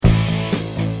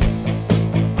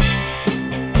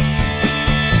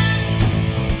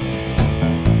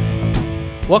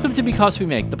Welcome to Because We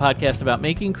Make, the podcast about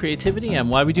making, creativity, and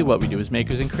why we do what we do as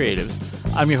makers and creatives.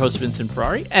 I'm your host, Vincent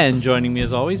Ferrari, and joining me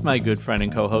as always, my good friend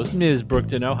and co-host, Ms. Brooke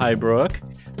Deneau. Hi, Brooke.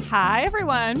 Hi,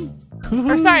 everyone.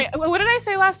 Or sorry, what did I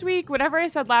say last week? Whatever I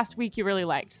said last week you really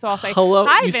liked. So I'll say, hello,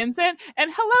 hi, Vincent,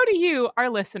 and hello to you, our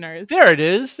listeners. There it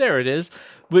is.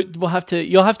 You'll have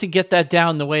to get that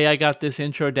down the way I got this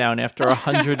intro down after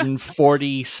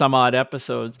 140 some odd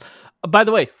episodes. By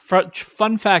the way,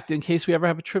 fun fact, in case we ever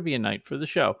have a trivia night for the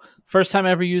show, first time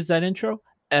I ever used that intro,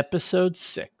 episode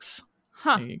 6.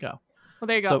 Huh. There you go. Well,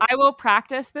 there you go. So, I will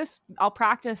practice this. I'll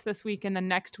practice this week, and then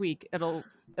next week it'll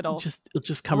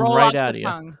just come right out of you.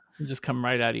 It'll just come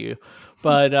right out of you.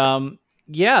 But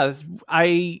yeah,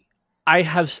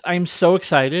 I'm so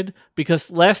excited because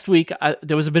last week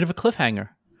there was a bit of a cliffhanger.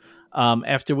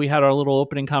 After we had our little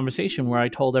opening conversation where I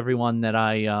told everyone that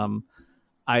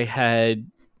I had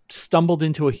stumbled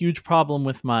into a huge problem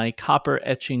with my copper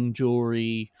etching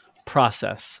jewelry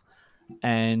process,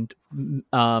 and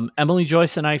Emily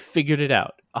Joyce and I figured it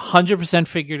out. 100%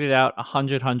 figured it out.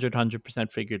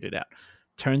 100% figured it out.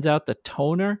 Turns out the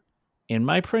toner in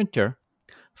my printer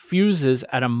fuses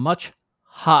at a much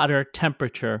hotter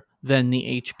temperature than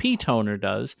the HP toner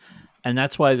does, and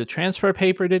that's why the transfer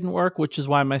paper didn't work, which is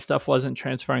why my stuff wasn't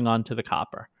transferring onto the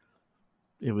copper.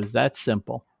 It was that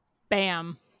simple.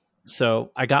 Bam. So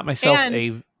I got myself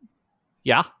The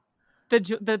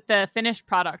finished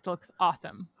product looks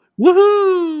awesome.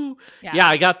 Woohoo! Yeah,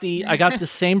 I got the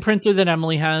same printer that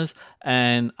Emily has,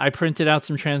 and I printed out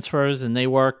some transfers and they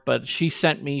work, but she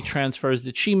sent me transfers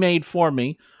that she made for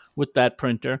me with that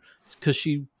printer because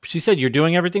she said, you're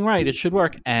doing everything right, it should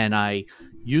work. And I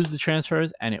used the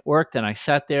transfers and it worked, and I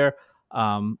sat there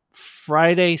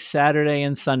Friday, Saturday,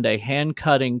 and Sunday hand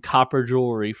cutting copper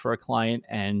jewelry for a client,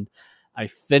 and I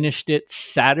finished it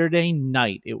Saturday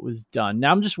night. It was done.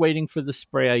 Now I'm just waiting for the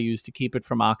spray I use to keep it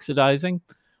from oxidizing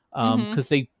because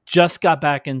they just got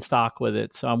back in stock with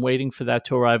it. So I'm waiting for that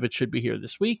to arrive. It should be here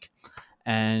this week.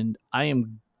 And I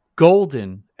am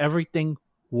golden. Everything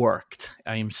worked.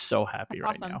 I am so happy. That's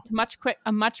right awesome. Now. It's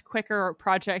a much quicker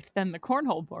project than the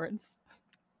cornhole boards,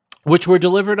 which were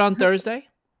delivered on Thursday.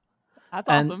 That's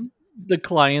awesome. The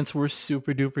clients were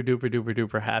super duper duper duper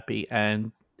duper happy,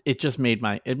 and it just made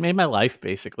my life,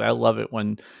 basically. I love it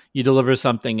when you deliver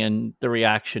something and the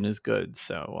reaction is good.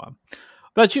 So,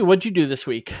 about you, what'd you do this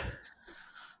week?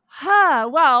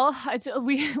 Well,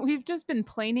 we've just been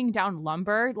planing down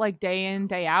lumber, like day in,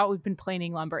 day out. We've been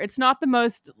planing lumber. It's not the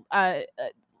most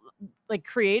like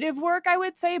creative work, I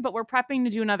would say, but we're prepping to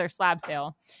do another slab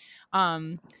sale.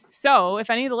 So if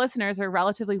any of the listeners are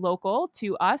relatively local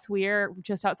to us, we're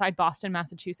just outside Boston,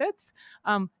 Massachusetts.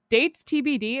 Dates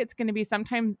TBD. It's going to be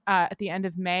sometime at the end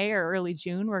of May or early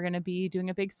June. We're going to be doing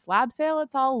a big slab sale.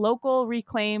 It's all local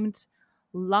reclaimed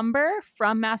lumber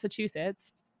from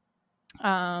Massachusetts.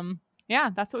 Yeah,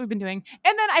 that's what we've been doing.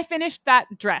 And then I finished that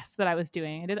dress that I was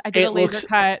doing. I did a laser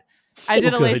cut. So I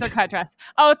did a good. laser cut dress.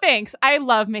 Oh, thanks. I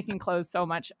love making clothes so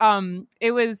much. I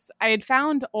had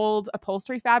found old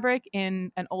upholstery fabric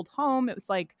in an old home. It was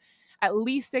like at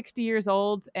least 60 years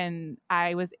old, and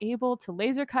I was able to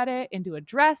laser cut it into a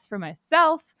dress for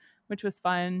myself, which was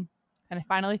fun. And I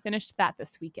finally finished that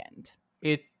this weekend.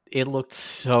 It looked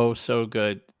so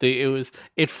good.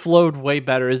 It flowed way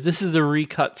better. This is the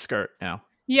recut skirt now.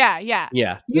 Yeah.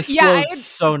 This flowed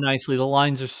so nicely. The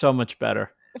lines are so much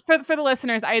better. For the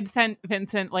listeners, I had sent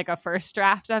Vincent like a first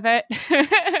draft of it.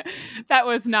 That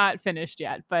was not finished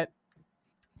yet, but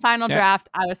final draft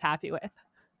I was happy with.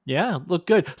 Yeah, looked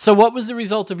good. So what was the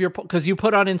result of your poll? Because you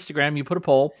put on Instagram, you put a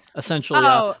poll, essentially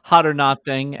a hot or not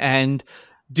thing. And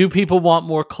do people want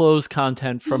more clothes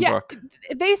content from Brooke?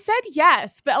 They said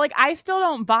yes, but like I still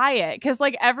don't buy it because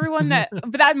like everyone but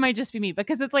that might just be me,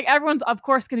 because it's like everyone's of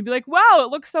course going to be like, wow, it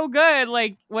looks so good.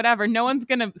 Like whatever. No one's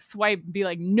going to swipe and be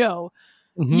like, no.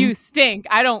 Mm-hmm. You stink.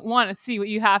 I don't want to see what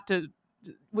you have to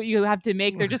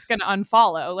make. They're just going to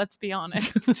unfollow. Let's be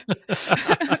honest.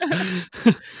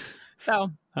 So,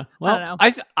 well,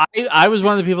 I don't know. I was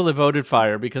one of the people that voted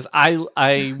fire because I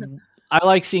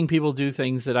like seeing people do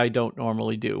things that I don't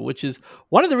normally do, which is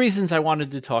one of the reasons I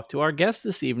wanted to talk to our guest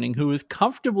this evening, who is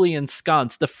comfortably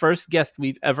ensconced, the first guest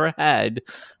we've ever had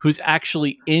who's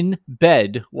actually in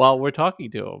bed while we're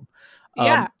talking to him.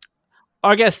 Yeah.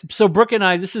 Our guest, so Brooke and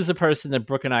I, this is a person that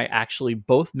Brooke and I actually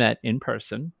both met in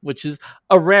person, which is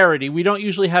a rarity. We don't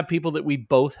usually have people that we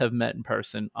both have met in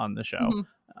person on the show.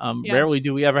 Mm-hmm. Rarely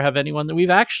do we ever have anyone that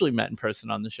we've actually met in person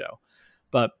on the show.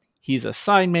 But he's a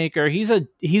sign maker. He's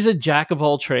a jack of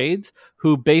all trades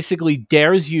who basically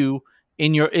dares you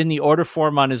in the order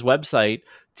form on his website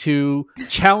to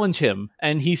challenge him,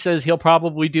 and he says he'll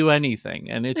probably do anything.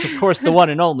 And it's of course the one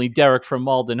and only Derek from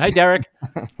Malden. Hi, Derek.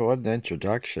 What an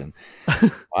introduction!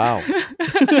 Wow.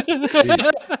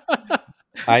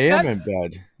 I am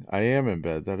in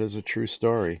bed. That is a true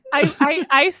story.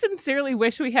 I sincerely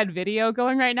wish we had video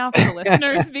going right now for the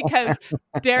listeners, because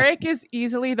Derek is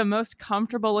easily the most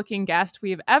comfortable looking guest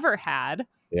we've ever had.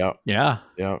 Yeah.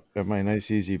 At my nice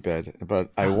easy bed.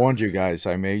 But I warned you guys,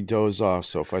 I may doze off.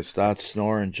 So if I start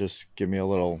snoring, just give me a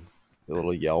little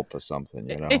yelp or something,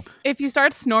 you know. If you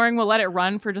start snoring, we'll let it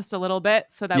run for just a little bit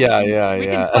so that we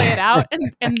can play it out,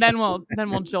 and then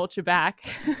we'll jolt you back.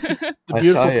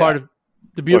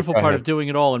 The beautiful part of doing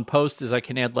it all in post is I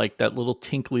can add like that little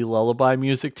tinkly lullaby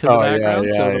music to the background,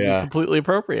 so it'll be completely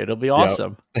appropriate. It'll be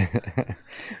awesome.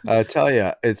 I tell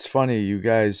you, it's funny, you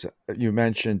guys, you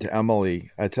mentioned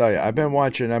Emily. I tell you, I've been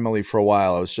watching Emily for a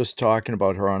while. I was just talking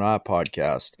about her on our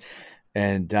podcast,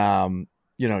 and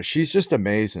you know, she's just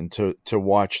amazing to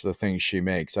watch the things she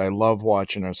makes. I love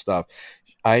watching her stuff.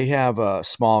 I have a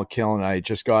small kiln. I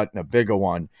just got a bigger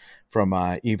one from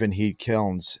Even Heat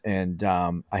Kilns, and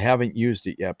I haven't used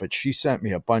it yet, but she sent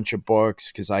me a bunch of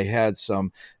books because I had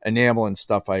some enamel and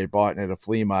stuff I had bought at a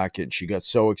flea market, and she got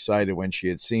so excited when she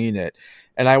had seen it.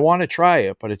 And I want to try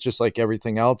it, but it's just like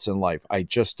everything else in life. I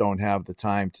just don't have the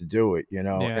time to do it, you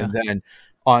know. Yeah. And then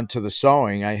on to the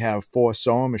sewing. I have 4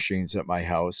 sewing machines at my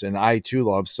house, and I too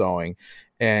love sewing.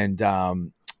 And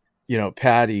you know,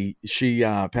 Patty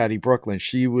Brooklyn,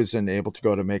 she wasn't able to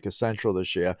go to Maker Central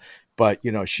this year, but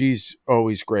you know, she's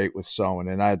always great with sewing,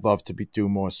 and I'd love to do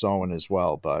more sewing as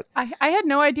well. But I had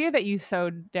no idea that you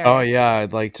sewed, Derek. Oh yeah,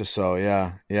 I'd like to sew.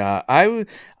 Yeah.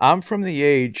 I'm from the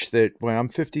age that when I'm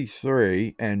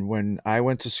 53, and when I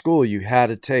went to school, you had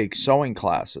to take sewing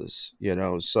classes. You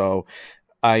know, so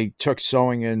I took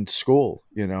sewing in school.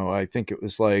 You know, I think it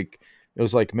was like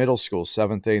middle school,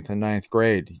 7th, 8th, and 9th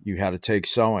grade. You had to take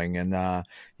sewing, and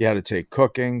you had to take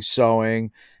cooking,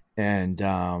 sewing, and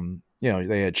you know,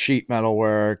 they had sheet metal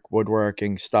work,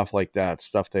 woodworking, stuff like that,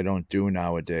 stuff they don't do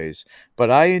nowadays. But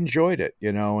I enjoyed it,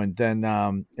 you know. And then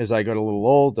as I got a little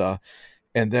older,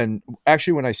 and then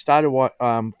actually when I started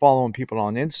following people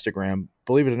on Instagram,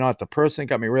 believe it or not, the person that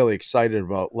got me really excited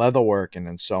about leatherworking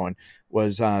and sewing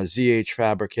was ZH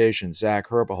Fabrication, Zach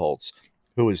Herberholz,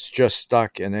 who was just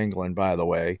stuck in England, by the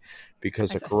way,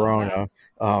 because of Corona.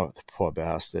 Oh, the poor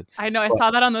bastard. I know. I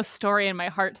saw that on the story and my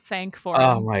heart sank for him.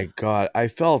 Oh, my God. I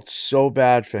felt so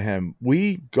bad for him.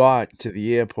 We got to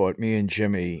the airport, me and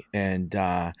Jimmy, and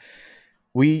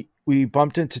we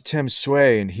bumped into Tim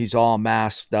Sway, and he's all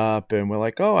masked up. And we're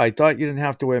like, oh, I thought you didn't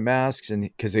have to wear masks, and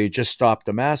because they just stopped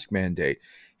the mask mandate.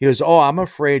 He goes, oh, I'm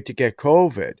afraid to get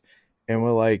COVID. And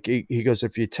we're like, he goes,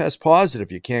 if you test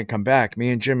positive, you can't come back. Me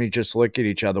and Jimmy just look at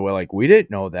each other. We're like, we didn't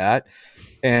know that.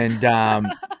 And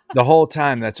the whole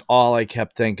time, that's all I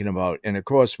kept thinking about. And of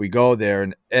course, we go there,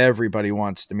 and everybody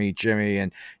wants to meet Jimmy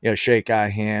and, you know, shake our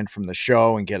hand from the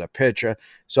show and get a picture.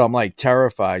 So I'm like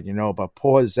terrified, you know. But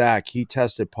poor Zach, he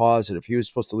tested positive. He was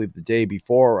supposed to leave the day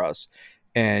before us.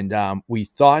 And we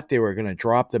thought they were going to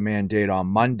drop the mandate on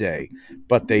Monday,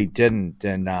 but they didn't.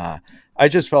 And I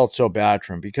just felt so bad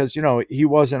for him because, you know, he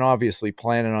wasn't obviously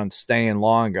planning on staying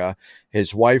longer.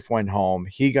 His wife went home.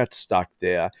 He got stuck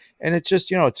there. And it's just,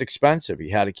 you know, it's expensive.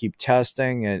 He had to keep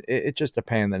testing, and it's just a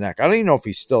pain in the neck. I don't even know if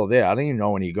he's still there. I don't even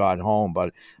know when he got home,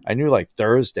 but I knew like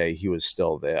Thursday he was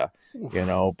still there, you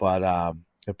know. But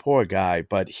the poor guy.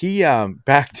 But he,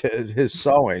 back to his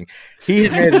sewing, he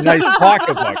had made a nice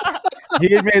pocketbook.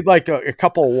 He had made like a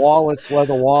couple wallets,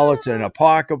 leather wallets, and a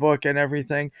pocketbook and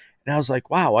everything. And I was like,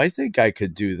 wow, I think I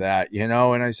could do that, you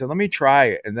know? And I said, let me try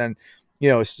it. And then, you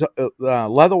know,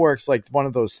 leatherwork's like one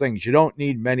of those things. You don't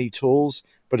need many tools,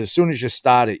 but as soon as you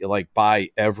start it, you like buy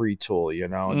every tool, you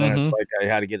know? And then it's like I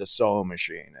had to get a sewing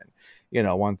machine, and, you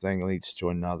know, one thing leads to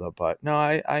another. But no,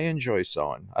 I enjoy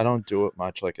sewing. I don't do it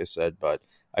much, like I said, but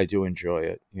I do enjoy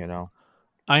it, you know?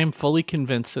 I am fully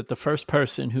convinced that the first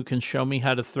person who can show me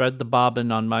how to thread the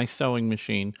bobbin on my sewing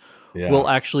machine will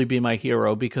actually be my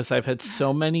hero, because I've had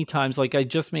so many times, like I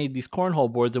just made these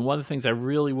cornhole boards, and one of the things I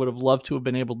really would have loved to have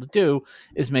been able to do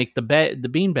is make the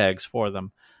bean bags for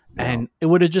them. Yeah. And it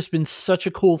would have just been such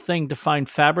a cool thing to find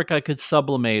fabric I could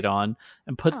sublimate on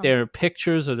and put their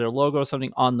pictures or their logo or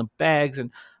something on the bags, and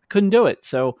I couldn't do it.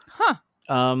 So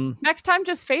next time,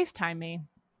 just FaceTime me.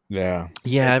 Yeah.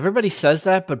 Everybody says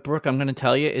that, but Brooke, I'm going to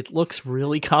tell you, it looks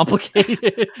really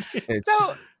complicated.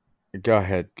 So go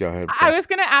ahead. I was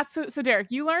going to ask, so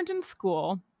Derek, you learned in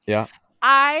school. Yeah.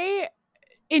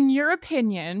 In your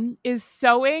opinion, is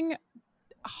sewing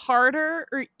harder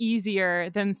or easier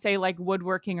than, say, like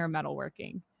woodworking or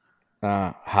metalworking?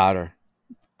 Harder.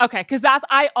 Okay, because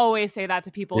I always say that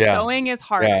to people. Yeah. Sewing is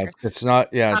harder. Yeah, it's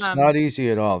not. Yeah, it's not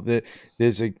easy at all.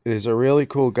 There's a really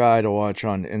cool guy to watch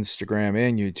on Instagram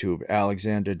and YouTube,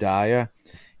 Alexander Dyer.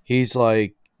 He's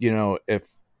like, if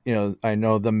I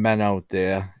know the men out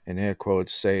there in air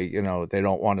quotes say, they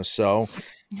don't want to sew.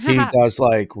 He does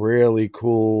like really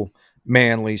cool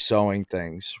manly sewing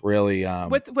things. Really.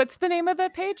 What's the name of the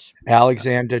page?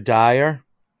 Alexander Dyer.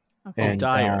 Okay. And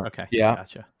Dyer. Okay. Yeah.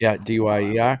 Gotcha. Yeah.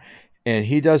 Dyer. And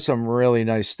he does some really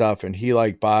nice stuff, and he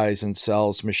like buys and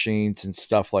sells machines and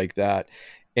stuff like that.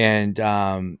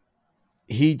 And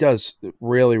he does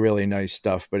really, really nice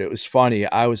stuff. But it was funny.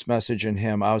 I was messaging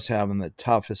him. I was having the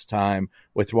toughest time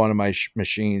with one of my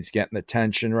machines, getting the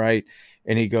tension right.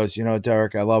 And he goes,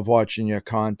 Derek, I love watching your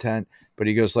content. But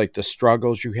he goes, like the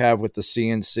struggles you have with the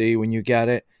CNC when you get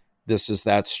it, this is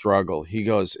that struggle. He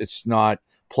goes, it's not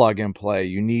plug and play.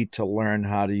 You need to learn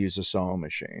how to use a sewing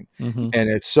machine. Mm-hmm. And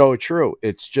it's so true.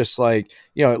 It's just like,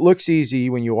 it looks easy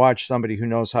when you watch somebody who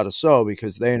knows how to sew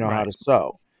because they know how to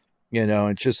sew.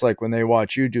 It's just like when they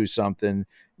watch you do something,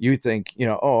 you think,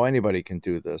 oh, anybody can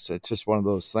do this. It's just one of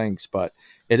those things, but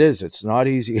it's not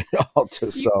easy at all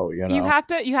to sew, You have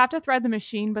to thread the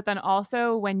machine, but then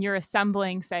also when you're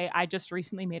assembling, say, I just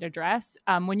recently made a dress.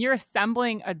 When you're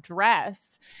assembling a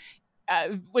dress,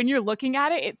 when you're looking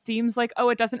at it, it seems like,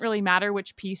 it doesn't really matter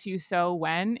which piece you sew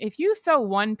when. If you sew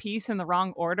one piece in the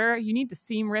wrong order, you need to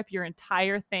seam rip your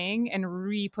entire thing and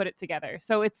re-put it together.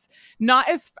 So it's not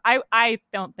as, I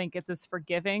don't think it's as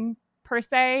forgiving per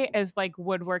se as like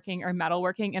woodworking or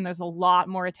metalworking. And there's a lot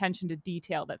more attention to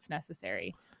detail that's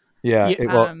necessary. Yeah.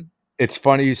 It's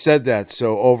funny you said that.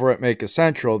 So over at Maker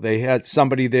Central, they had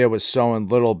somebody there was sewing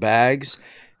little bags,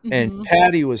 and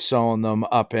Patty was sewing them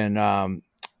up in,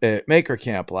 at Maker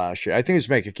Camp last year. I think it was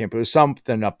Maker Camp. It was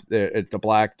something up there at the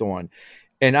Blackthorn.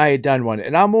 And I had done one.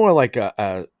 And I'm more like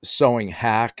a sewing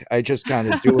hack. I just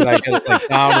kind of do what I get like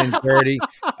down and dirty.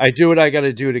 I do what I got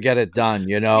to do to get it done,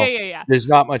 Yeah. There's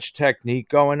not much technique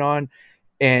going on.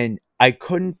 And I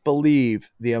couldn't believe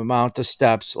the amount of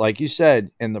steps, like you said,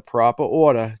 in the proper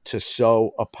order to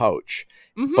sew a pouch.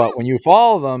 Mm-hmm. But when you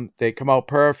follow them, they come out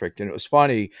perfect. And it was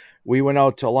funny. We went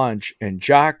out to lunch and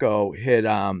Jocko had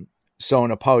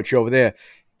sewing a pouch over there,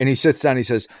 and he sits down, he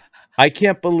says, I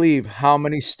can't believe how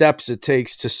many steps it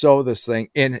takes to sew this thing,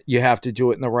 and you have to do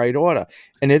it in the right order.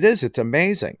 And it's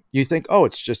amazing. You think,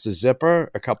 it's just a zipper,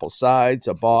 a couple sides,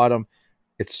 a bottom.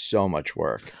 It's so much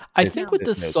work. I think with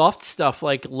the soft stuff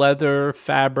like leather,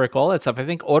 fabric, all that stuff, I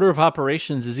think order of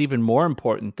operations is even more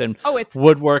important than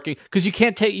woodworking, because you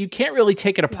can't really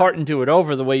take it apart and do it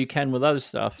over the way you can with other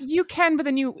stuff. You can, but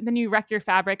then you wreck your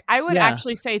fabric. I would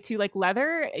actually say too, like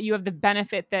leather, you have the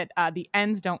benefit that the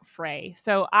ends don't fray.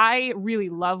 So I really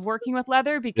love working with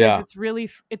leather because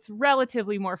it's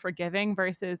relatively more forgiving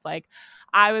versus like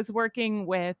I was working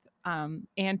with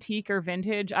antique or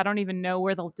vintage. I don't even know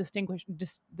where the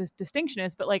distinction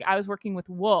is, but like I was working with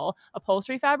wool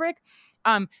upholstery fabric.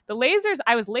 The lasers,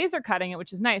 I was laser cutting it,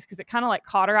 which is nice because it kind of like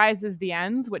cauterizes the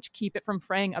ends, which keep it from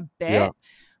fraying a bit. Yeah.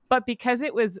 But because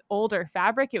it was older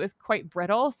fabric, it was quite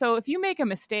brittle. So if you make a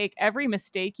mistake, every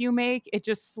mistake you make, it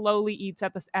just slowly eats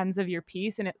at the ends of your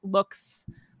piece, and it looks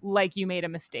like you made a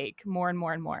mistake more and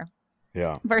more and more.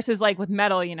 Yeah. Versus like with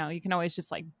metal, you can always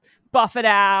just like buff it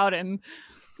out and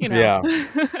Yeah.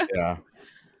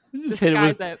 Hit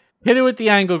it with the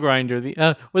angle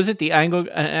grinder. Was it the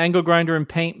angle grinder and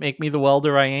paint? Make me the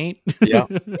welder I ain't. Yeah,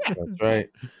 that's right.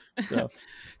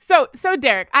 So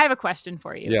Derek, I have a question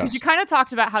for you. Yes. Because you kind of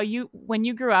talked about how when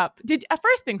you grew up,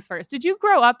 first things first, did you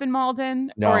grow up in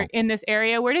Malden or in this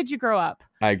area? Where did you grow up?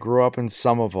 I grew up in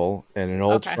Somerville, and an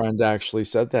old friend actually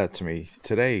said that to me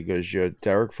today. He goes, "You're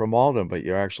Derek from Malden, but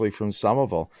you're actually from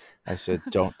Somerville." I said,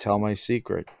 "Don't tell my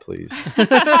secret, please."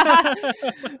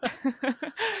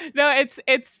 No, it's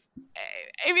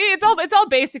all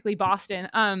basically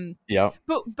Boston. Yeah.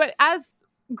 But as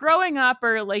growing up,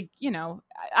 or like,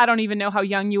 I don't even know how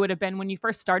young you would have been when you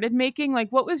first started making, like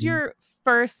what was your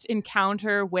first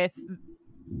encounter with,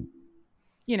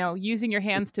 using your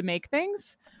hands to make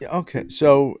things? Okay.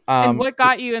 So, and what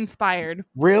got you inspired?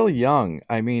 Real young.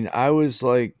 I mean, I was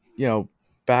like,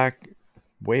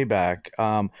 way back.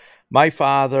 My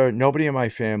father, nobody in my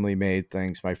family made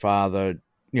things. My father,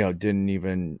 didn't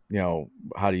even,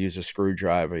 how to use a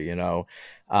screwdriver,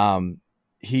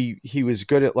 He was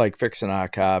good at like fixing our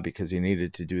car because he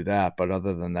needed to do that. But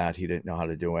other than that, he didn't know how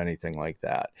to do anything like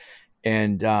that.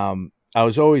 And I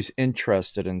was always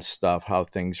interested in stuff, how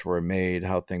things were made,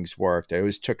 how things worked. I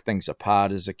always took things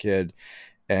apart as a kid,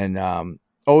 and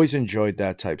always enjoyed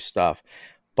that type stuff.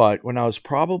 But when I was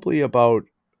probably about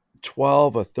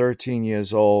 12 or 13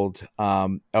 years old,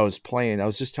 I was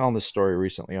just telling this story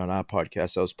recently on our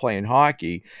podcast. I was playing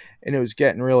hockey and it was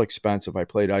getting real expensive. I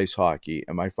played ice hockey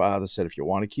and my father said, if you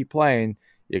want to keep playing,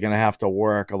 you're going to have to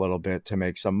work a little bit to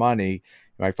make some money.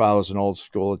 My father was an old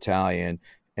school Italian,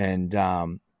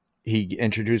 and he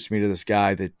introduced me to this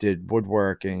guy that did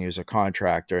woodworking. He was a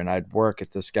contractor, and I'd work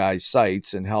at this guy's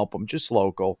sites and help him, just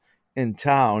local in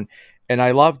town. And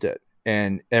I loved it.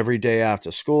 And every day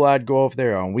after school, I'd go over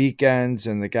there on weekends.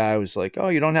 And the guy was like, oh,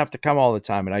 you don't have to come all the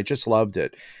time. And I just loved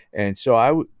it. And so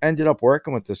I ended up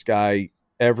working with this guy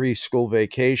every school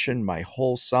vacation, my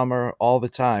whole summer, all the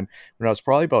time. When I was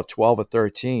probably about 12 or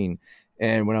 13.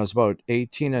 And when I was about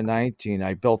 18 or 19,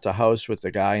 I built a house with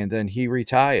the guy, and then he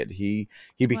retired. He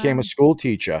became a school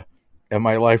teacher, and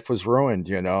my life was ruined,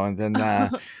 And then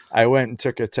I went and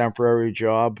took a temporary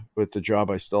job with the job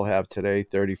I still have today,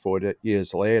 34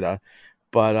 years later.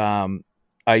 But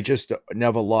I just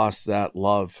never lost that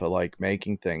love for like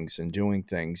making things and doing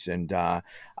things. And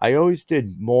I always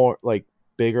did more like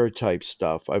bigger type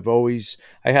stuff. I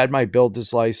had my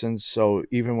builder's license. So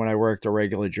even when I worked a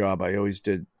regular job, I always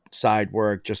did side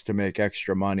work just to make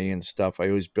extra money and stuff. I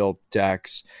always built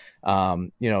decks,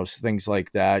 things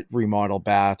like that, remodel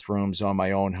bathrooms on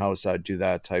my own house. I'd do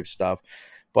that type stuff.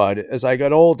 But as I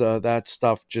got older, that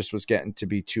stuff just was getting to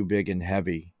be too big and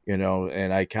heavy,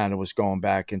 and I kind of was going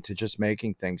back into just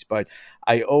making things. But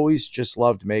I always just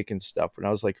loved making stuff. When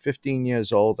I was like 15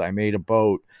 years old, I made a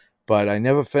boat, but I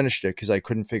never finished it because I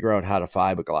couldn't figure out how to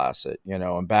fiberglass it,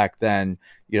 and back then,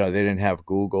 they didn't have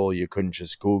Google. You couldn't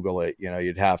just Google it.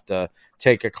 You'd have to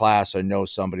take a class or know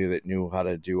somebody that knew how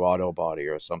to do auto body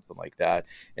or something like that.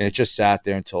 And it just sat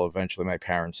there until eventually my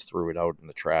parents threw it out in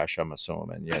the trash, I'm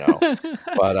assuming,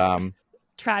 but,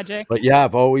 tragic. But yeah,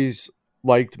 I've always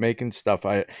liked making stuff.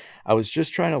 I was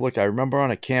just trying to look. I remember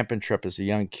on a camping trip as a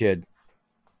young kid,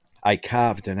 I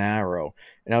carved an arrow,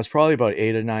 and I was probably about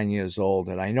 8 or 9 years old.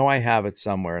 And I know I have it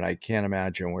somewhere, and I can't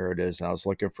imagine where it is. And I was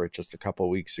looking for it just a couple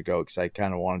of weeks ago because I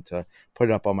kind of wanted to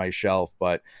put it up on my shelf,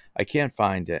 but I can't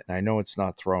find it. And I know it's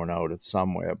not thrown out; it's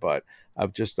somewhere. But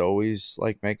I've just always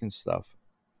liked making stuff.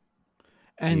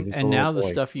 And now the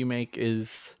stuff you make you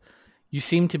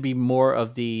seem to be more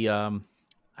of the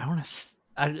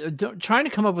trying to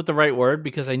come up with the right word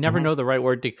because I never know the right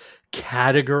word to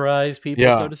categorize people,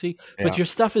 so to speak. But your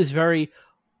stuff is very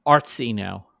artsy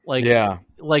now,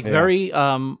 very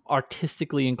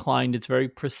artistically inclined. It's very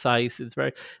precise. It's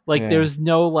very there's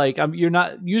no you're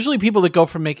not usually people that go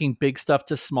from making big stuff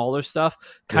to smaller stuff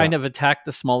kind of attack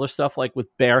the smaller stuff like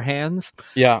with bare hands.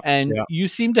 You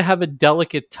seem to have a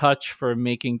delicate touch for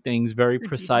making things very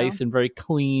precise and very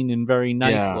clean and very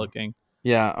nice looking.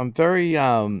 I'm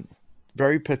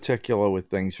very particular with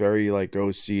things, very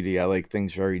OCD. I like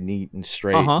things very neat and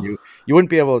straight. You wouldn't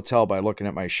be able to tell by looking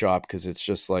at my shop because it's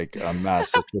just like a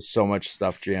mess. It's just so much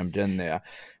stuff jammed in there.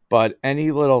 But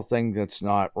any little thing that's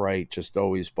not right just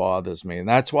always bothers me. And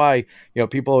that's why,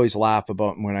 people always laugh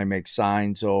about when I make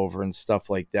signs over and stuff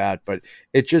like that. But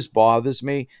it just bothers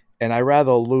me. And I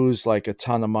rather lose like a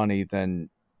ton of money than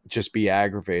just be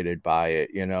aggravated by it.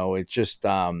 It just,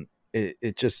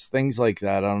 it just things like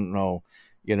that. I don't know,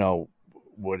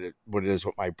 what it is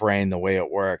with my brain, the way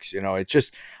it works. It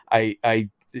just, I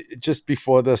just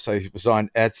before this, I was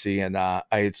on Etsy and I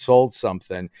had sold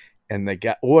something and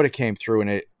the order came through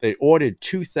and they ordered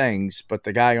 2 things, but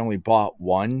the guy only bought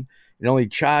one and only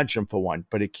charged him for one,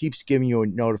 but it keeps giving you a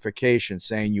notification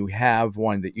saying you have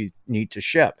one that you need to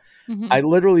ship. I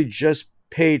literally just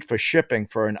paid for shipping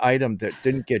for an item that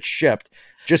didn't get shipped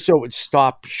just so it would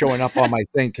stop showing up on my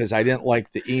thing because I didn't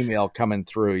like the email coming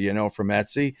through, from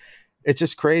Etsy. It's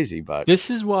just crazy, but this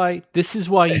is why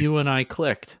you and I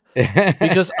clicked.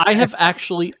 Because I have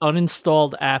actually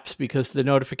uninstalled apps because the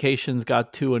notifications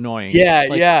got too annoying.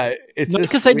 It's not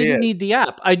because I didn't need the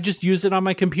app. I just use it on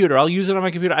my computer. I'll use it on my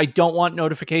computer. I don't want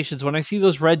notifications. When I see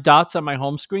those red dots on my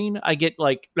home screen, I get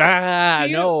like,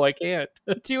 no, I can't.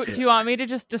 Do you want me to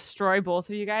just destroy both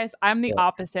of you guys? I'm the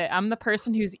opposite. I'm the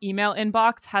person whose email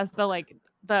inbox has the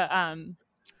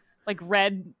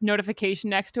red notification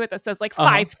next to it that says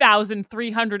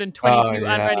 5,322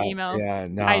 unread emails. Yeah,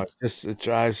 no, it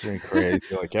drives me crazy.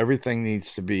 Everything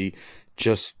needs to be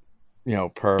just,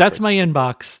 perfect. That's my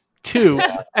inbox too.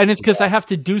 And it's because I have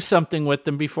to do something with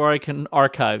them before I can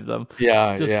archive them.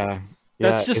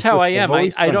 That's just how I am. I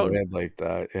don't like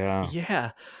that.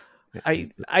 Yeah. I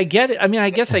get it. I mean, I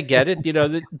guess I get it,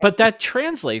 but that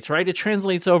translates, right? It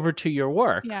translates over to your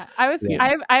work. Yeah. I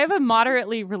have a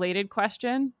moderately related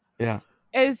question. Yeah.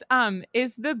 Is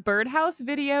the birdhouse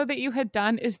video that you had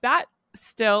done, is that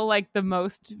still like the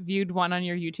most viewed one on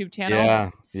your YouTube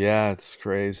channel. Yeah, it's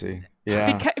crazy.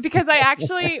 Yeah, because I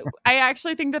actually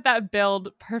think that build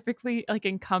perfectly like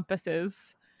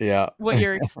encompasses what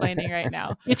you're explaining right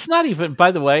now. It's not even,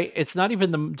 by the way, it's not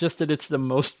even just that it's the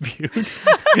most viewed.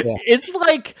 It's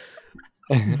like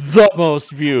the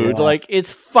most viewed. Like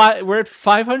we're at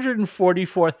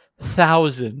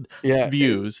 544,000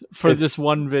 views for this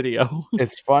one video.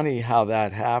 It's funny how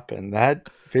that happened. That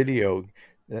video,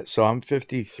 so I'm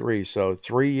 53, so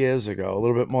 3 years ago, a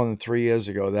little bit more than 3 years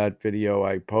ago, that video,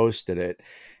 I posted it,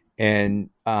 and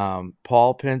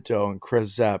Paul Pinto and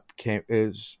Chris Zepp came. It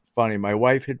was funny. My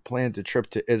wife had planned a trip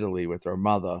to Italy with her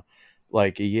mother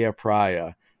like a year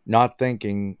prior, not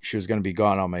thinking she was going to be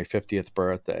gone on my 50th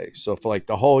birthday. So for like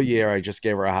the whole year, I just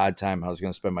gave her a hard time. I was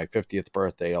going to spend my 50th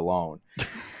birthday alone.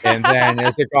 And then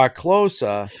as it got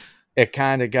closer, it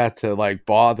kind of got to like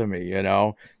bother me, you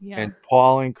know? Yeah. And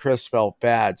Paul and Chris felt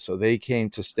bad. So they came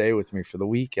to stay with me for the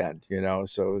weekend, you know?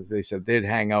 So they said they'd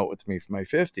hang out with me for my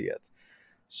 50th.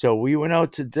 So we went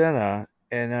out to dinner,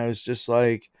 and I was just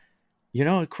like, you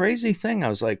know, a crazy thing. I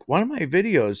was like, one of my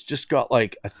videos just got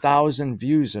like 1,000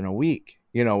 views in a week,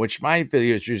 you know, which my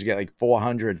videos usually get like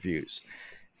 400 views.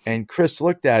 And Chris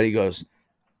looked at it, he goes,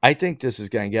 I think this is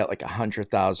going to get like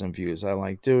 100,000 views. I'm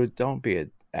like, dude, don't be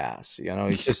an ass. You know,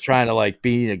 he's just trying to like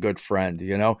be a good friend,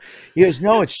 you know? He goes,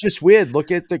 no, it's just weird.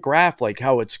 Look at the graph, like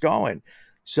how it's going.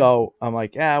 So I'm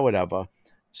like, whatever.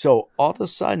 So all of a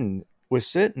sudden we're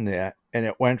sitting there, and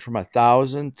it went from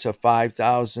 1,000 to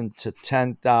 5,000 to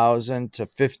 10,000 to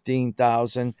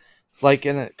 15,000, like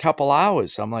in a couple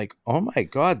hours. I'm like, oh my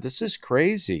God, this is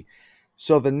crazy.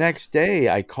 So the next day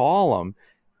I call him,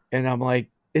 and I'm like,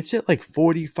 it's at like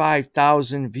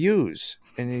 45,000 views.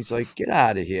 And he's like, get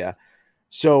out of here.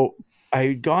 So I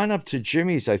had gone up to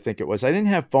Jimmy's, I think it was. I didn't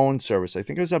have phone service. I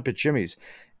think it was up at Jimmy's.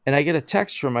 And I get a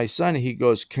text from my son. He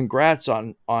goes, congrats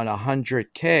on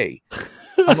 100K.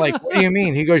 I'm like, what do you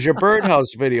mean? He goes, your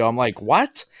birdhouse video. I'm like,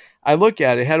 what? I look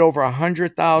at it, had over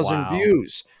 100,000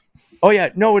 views. Oh yeah,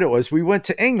 know what it was? We went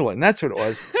to England. That's what it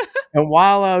was. And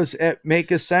while I was at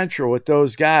Maker Central with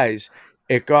those guys,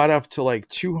 it got up to like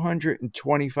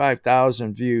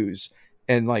 225,000 views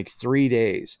in like 3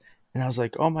 days. And I was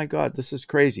like, oh my God, this is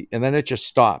crazy. And then it just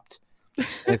stopped.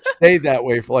 It stayed that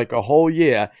way for like a whole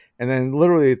year. And then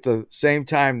literally at the same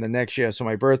time the next year, so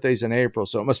my birthday's in April,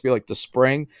 so it must be like the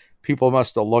spring. People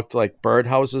must have looked like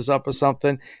birdhouses up or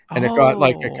something. And it got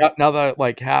like another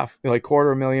like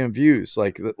 250,000 views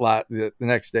like the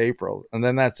next April. And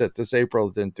then that's it. This April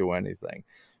didn't do anything.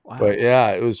 Wow. But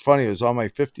yeah, it was funny. It was on my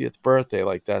 50th birthday.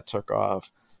 Like that took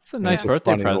off. It's a nice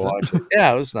birthday present.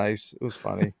 Yeah, it was nice. It was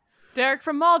funny. Derek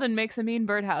from Malden makes a mean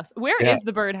birdhouse. Where is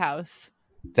the birdhouse?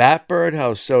 That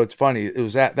birdhouse. So it's funny.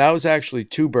 That was actually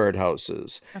 2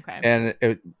 birdhouses. Okay.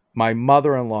 And my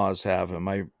mother-in-laws have them.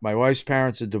 My wife's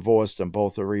parents are divorced and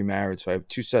both are remarried. So I have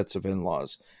 2 sets of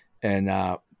in-laws, and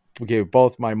we gave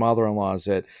both my mother-in-laws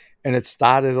it. And it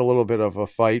started a little bit of a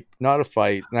fight, not a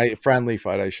fight, a friendly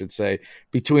fight, I should say,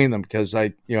 between them, because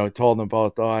I, told them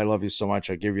both, oh, I love you so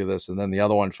much, I'll give you this. And then the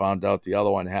other one found out the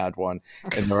other one had one,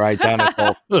 and they're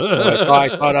identical. So I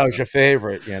thought I was your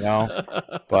favorite,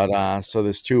 But so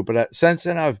there's 2. But since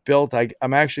then I've built,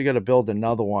 I'm actually going to build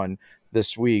another one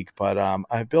this week. But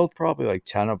I built probably like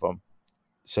 10 of them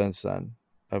since then.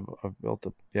 I've built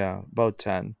about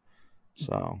 10.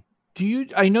 So.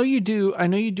 I know you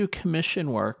do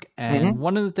commission work, and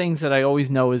one of the things that I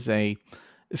always know is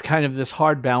kind of this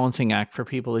hard balancing act for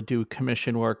people that do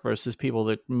commission work versus people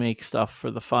that make stuff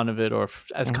for the fun of it or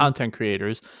as content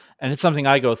creators. And it's something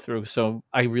I go through, so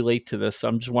I relate to this. So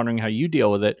I'm just wondering how you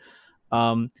deal with it.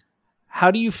 How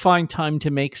do you find time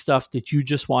to make stuff that you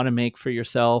just want to make for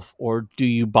yourself? Or do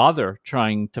you bother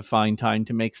trying to find time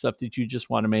to make stuff that you just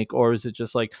want to make? Or is it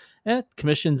just like,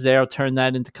 commission's there, I'll turn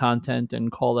that into content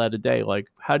and call that a day? Like,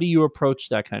 how do you approach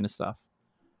that kind of stuff?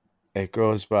 It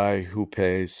goes by who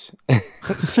pays.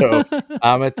 So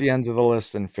I'm at the end of the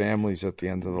list and family's at the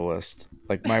end of the list.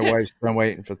 Like my wife's been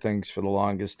waiting for things for the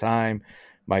longest time.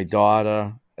 My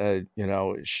daughter,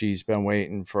 she's been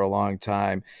waiting for a long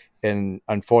time. And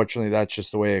unfortunately, that's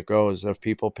just the way it goes. If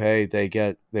people pay, they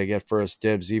get first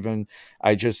dibs. Even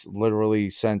I just literally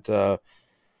sent a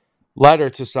letter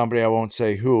to somebody, I won't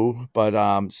say who,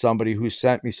 but somebody who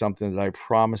sent me something that I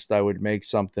promised I would make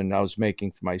something I was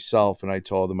making for myself. And I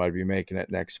told them I'd be making it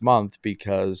next month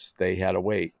because they had to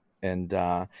wait. And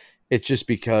it's just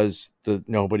because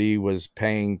nobody was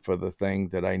paying for the thing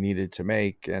that I needed to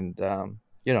make. And,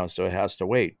 so it has to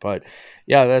wait. But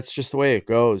yeah, that's just the way it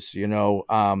goes.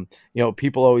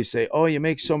 People always say, oh, you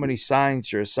make so many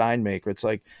signs, you're a sign maker. It's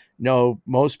like, no,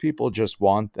 most people just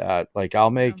want that. Like,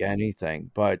 I'll make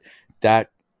anything, but that,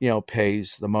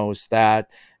 pays the most. That,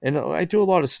 and I do a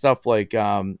lot of stuff like,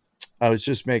 I was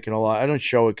just making a lot. I don't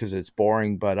show it because it's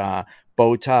boring, but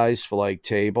bow ties for like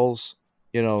tables,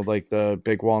 like the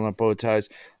big walnut bow ties.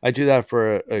 I do that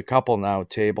for a couple now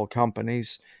table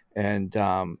companies. And,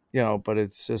 but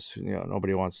it's just,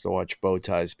 nobody wants to watch bow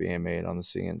ties being made on the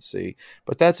CNC.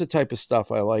 But that's the type of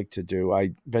stuff I like to do.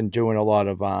 I've been doing a lot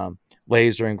of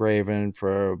laser engraving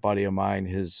for a buddy of mine,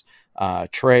 his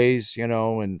trays,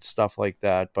 and stuff like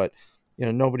that. But,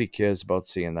 nobody cares about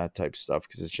seeing that type of stuff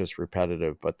because it's just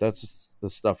repetitive. But that's the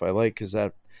stuff I like because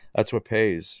that's what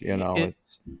pays, Isn't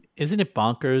it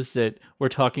bonkers that we're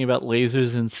talking about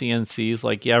lasers and CNCs?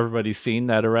 Like, yeah, everybody's seen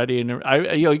that already. And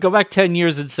you go back 10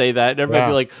 years and say that, and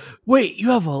everybody be like, wait, you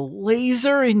have a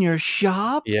laser in your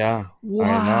shop? Yeah.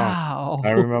 Wow.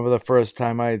 I remember the first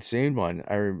time I had seen one.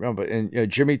 I remember,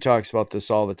 and Jimmy talks about this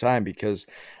all the time because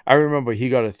I remember he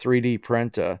got a 3D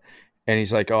printer and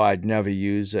he's like, oh, I'd never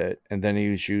use it. And then he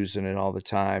was using it all the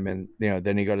time. And,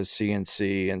 then he got a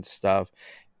CNC and stuff.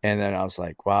 And then I was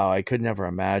like, wow, I could never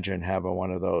imagine having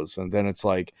one of those. And then it's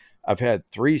like, I've had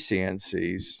 3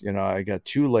 CNCs, I got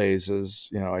 2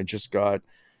 lasers, I just got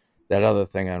that other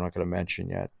thing I'm not going to mention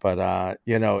yet, but,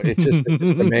 it's just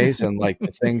amazing. Like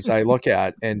the things I look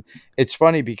at. And it's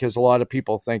funny because a lot of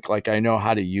people think like, I know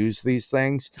how to use these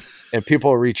things, and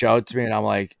people reach out to me and I'm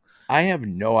like, I have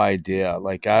no idea.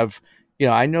 Like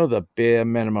I know the bare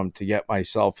minimum to get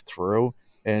myself through.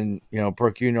 And,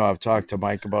 Brooke, I've talked to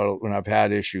Mike about it when I've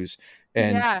had issues.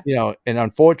 And, and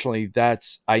unfortunately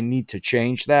I need to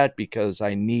change that because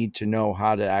I need to know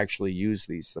how to actually use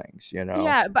these things,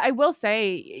 Yeah, but I will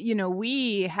say,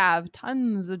 we have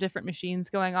tons of different machines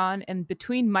going on. And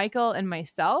between Michael and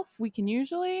myself, we can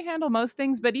usually handle most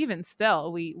things. But even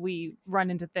still, we run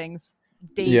into things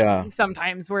daily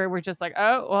sometimes where we're just like,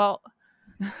 oh, well,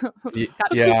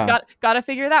 gotta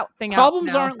figure that thing out.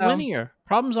 Problems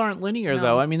aren't linear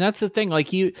though. I mean, that's the thing.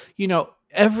 Like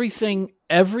everything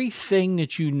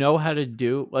that you know how to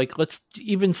do, like let's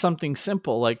even something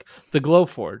simple like the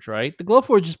Glowforge, right? The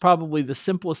Glowforge is probably the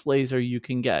simplest laser you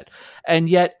can get, and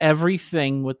yet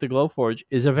everything with the Glowforge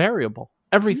is a variable.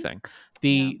 Everything,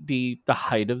 the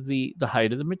height of the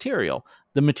material,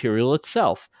 the material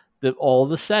itself. All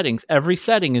the settings, every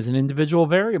setting is an individual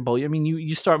variable. I mean,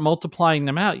 you start multiplying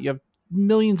them out, you have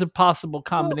millions of possible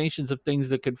combinations of things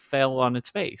that could fail on its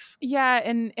face. Yeah,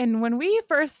 and when we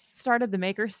first started the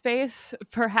makerspace,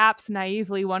 perhaps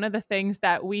naively, one of the things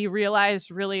that we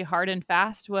realized really hard and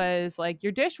fast was like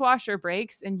your dishwasher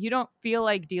breaks and you don't feel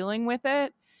like dealing with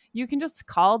it. You can just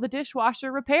call the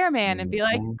dishwasher repairman and be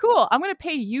like, cool, I'm going to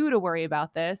pay you to worry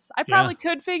about this. I probably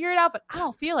could figure it out, but I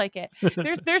don't feel like it.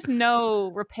 There's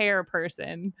no repair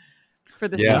person for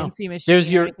the CNC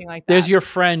machine or anything like that. There's your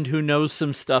friend who knows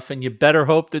some stuff, and you better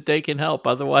hope that they can help.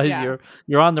 Otherwise,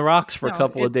 you're on the rocks for a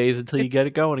couple of days until you get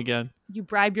it going again. You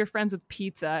bribe your friends with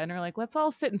pizza and are like, let's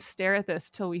all sit and stare at this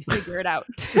till we figure it out.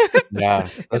 Yeah,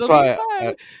 that's why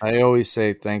I always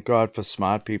say thank God for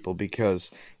smart people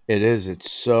because it's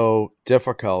so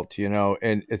difficult,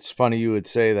 and it's funny you would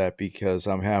say that because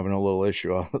I'm having a little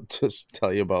issue I'll just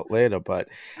tell you about later, but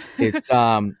it's,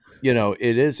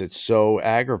 it's so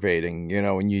aggravating,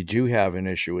 when you do have an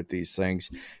issue with these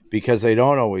things because they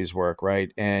don't always work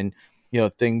right. And,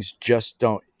 things just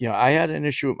don't, I had an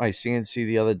issue with my CNC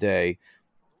the other day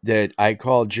that I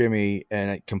called Jimmy and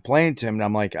I complained to him. And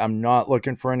I'm like, I'm not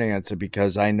looking for an answer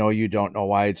because I know you don't know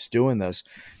why it's doing this.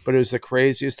 But it was the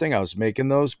craziest thing. I was making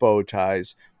those bow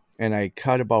ties and I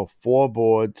cut about 4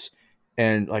 boards.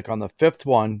 And like on the 5th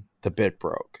one, the bit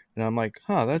broke. And I'm like,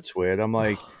 that's weird. I'm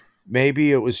like,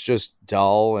 maybe it was just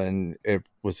dull and it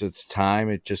was its time.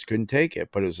 It just couldn't take it.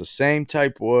 But it was the same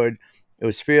type wood. It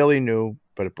was fairly new,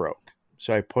 but it broke.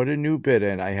 So I put a new bit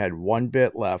in. I had 1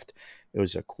 bit left. It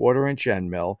was a 1/4-inch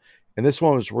end mill. And this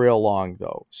one was real long,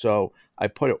 though. So I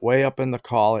put it way up in the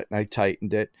collet and I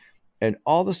tightened it. And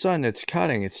all of a sudden, it's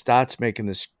cutting. It starts making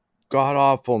this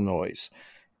god-awful noise.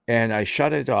 And I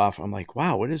shut it off. I'm like,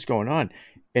 wow, what is going on?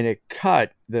 And it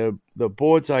cut. The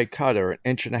boards I cut are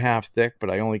 1.5 inches thick, but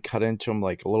I only cut into them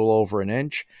like a little over 1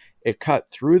 inch. It cut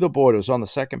through the board. It was on the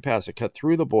second pass. It cut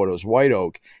through the board. It was white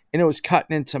oak. And it was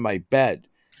cutting into my bed.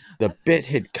 The bit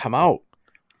had come out.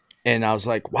 And I was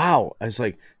like, wow. I was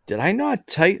like, did I not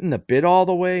tighten the bit all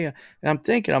the way? And I'm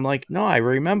thinking, I'm like, no, I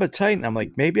remember tightening. I'm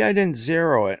like, maybe I didn't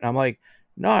zero it. And I'm like,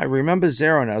 no, I remember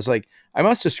zeroing it. I was like, I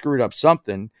must have screwed up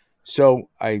something. So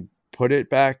I put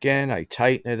it back in. I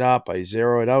tighten it up. I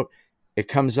zero it out. It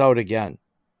comes out again.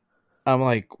 I'm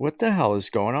like, what the hell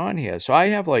is going on here? So I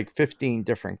have like 15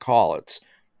 different collets.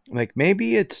 I'm like,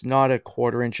 maybe it's not a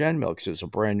 1/4 inch end mill because it's a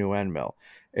brand new end mill,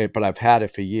 but I've had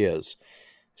it for years.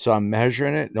 So I'm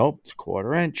measuring it. Nope, it's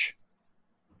 1/4 inch.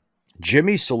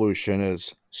 Jimmy's solution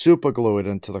is super glue it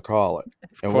into the collet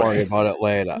and worry about it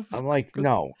later. I'm like,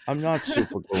 no, I'm not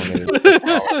super gluing it into the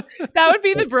collet. That would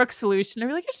be the Brooks solution. I'd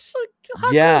be like, it's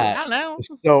just Yeah. I don't know.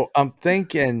 So I'm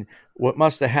thinking what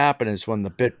must have happened is when the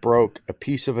bit broke, a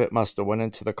piece of it must have went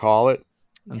into the collet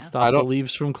and stopped the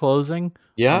leaves from closing.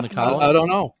 Yeah, I don't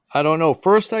know. I don't know.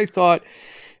 First, I thought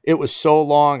it was so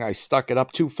long I stuck it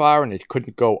up too far and it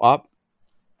couldn't go up.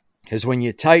 Because when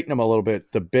you tighten them a little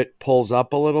bit, the bit pulls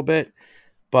up a little bit.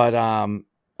 But I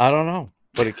don't know.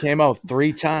 But it came out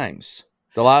 3 times.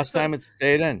 The last time it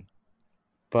stayed in.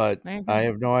 But I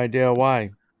have no idea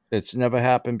why. It's never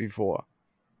happened before.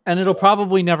 And it'll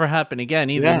probably never happen again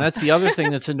either. Yeah. And that's the other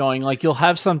thing that's annoying. Like, you'll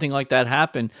have something like that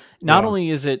happen. Not only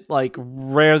is it like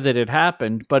rare that it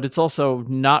happened, but it's also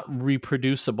not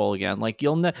reproducible again. Like,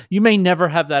 you may never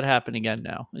have that happen again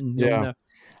now. And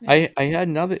I had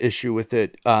another issue with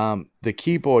it. The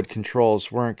keyboard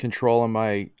controls weren't controlling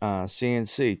my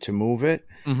CNC to move it.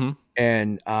 Mm-hmm.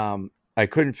 And I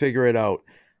couldn't figure it out.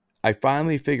 I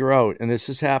finally figure out, and this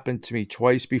has happened to me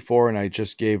twice before, and I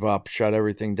just gave up, shut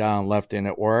everything down, left, and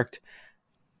it worked.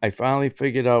 I finally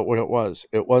figured out what it was.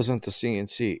 It wasn't the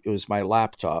CNC. It was my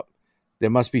laptop.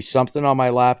 There must be something on my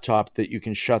laptop that you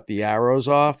can shut the arrows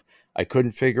off. I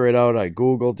couldn't figure it out. I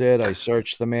Googled it. I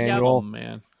searched the manual. Oh,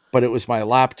 man. But it was my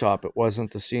laptop. It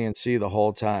wasn't the CNC the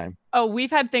whole time. Oh,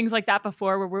 we've had things like that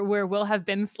before where we'll have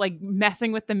been like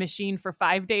messing with the machine for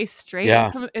 5 days straight.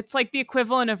 Yeah. It's like the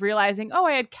equivalent of realizing, oh,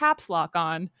 I had caps lock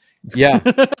on. Yeah.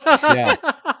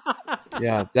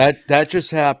 Yeah. That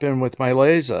just happened with my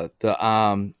laser. The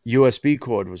USB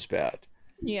cord was bad.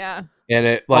 Yeah. And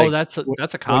it that's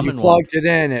a common when you plugged it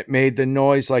in, it made the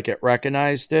noise like it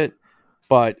recognized it,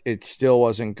 but it still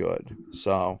wasn't good.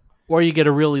 So. Or you get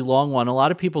a really long one. A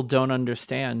lot of people don't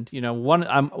understand.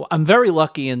 I'm very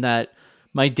lucky in that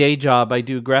my day job, I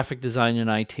do graphic design and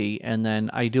IT, and then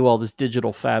I do all this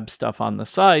digital fab stuff on the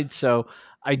side. So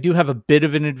I do have a bit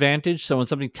of an advantage. So when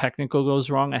something technical goes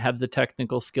wrong, I have the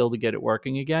technical skill to get it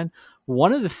working again.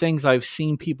 One of the things I've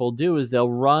seen people do is they'll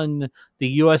run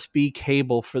the USB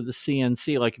cable for the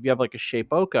CNC. Like if you have like a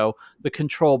Shapeoko, the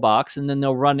control box, and then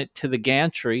they'll run it to the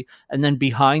gantry and then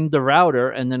behind the router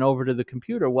and then over to the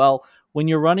computer. Well, when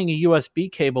you're running a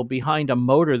USB cable behind a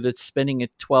motor that's spinning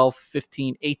at 12,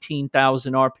 15,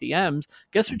 18,000 RPMs,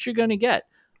 guess what you're going to get?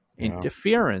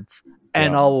 Interference,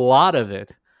 and a lot of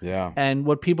it. Yeah. And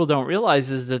what people don't realize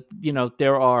is that,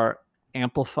 there are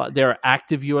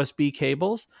active USB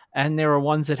cables, and there are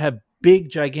ones that have big,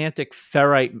 gigantic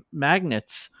ferrite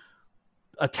magnets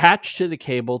attached to the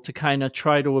cable to kind of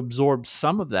try to absorb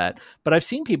some of that. But I've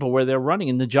seen people where they're running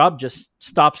and the job just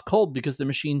stops cold because the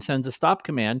machine sends a stop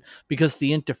command because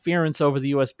the interference over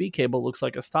the USB cable looks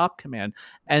like a stop command.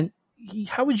 And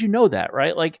how would you know that,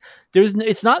 right? Like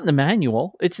it's not in the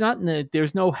manual.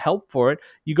 There's no help for it.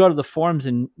 You go to the forums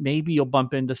and maybe you'll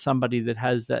bump into somebody that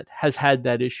has had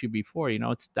that issue before.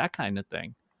 It's that kind of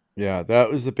thing. Yeah, that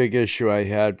was the big issue I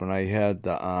had when I had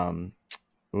the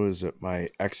my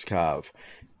XCarve,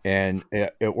 and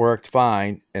it worked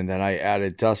fine. And then I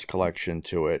added dust collection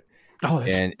to it. Oh,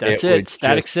 that's it.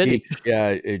 Static City.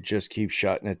 It just keeps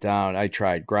shutting it down. I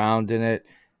tried grounding it.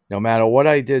 No matter what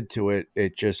I did to it,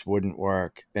 it just wouldn't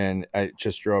work. And it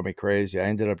just drove me crazy. I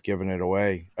ended up giving it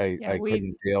away. I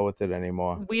couldn't deal with it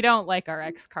anymore. We don't like our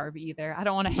XCarve either. I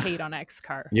don't want to hate on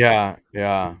XCarve. Yeah.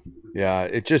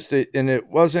 It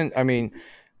wasn't, I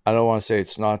don't want to say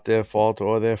it's not their fault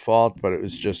or their fault, but it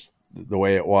was just the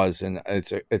way it was. And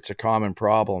it's a common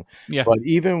problem. Yeah. But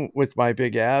even with my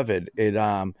big Avid, it,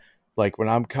 like when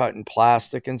I'm cutting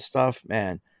plastic and stuff,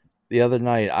 man, the other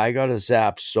night, I got a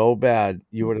zap so bad,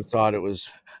 you would have thought it was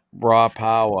raw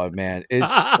power, man.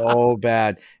 It's so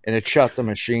bad. And it shut the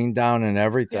machine down and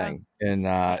everything.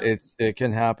 Yeah. And it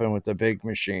can happen with a big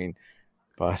machine.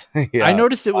 But I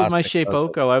noticed it with my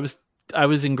Shapeoko. I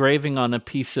was engraving on a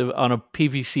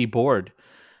PVC board.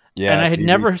 Yeah, and I had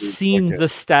never seen the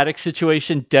static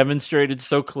situation demonstrated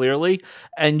so clearly.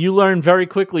 And you learn very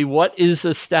quickly what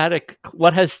has static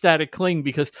cling,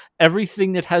 because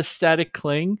everything that has static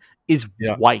cling is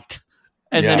white.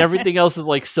 And then everything else is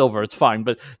like silver. It's fine.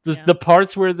 But the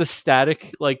parts where the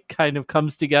static like kind of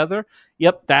comes together,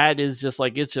 that is just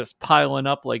like, it's just piling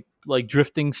up like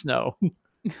drifting snow.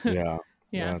 Yeah,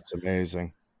 it's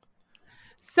amazing.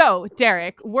 So,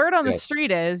 Derek, word on the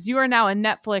street is you are now a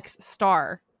Netflix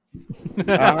star.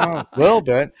 A little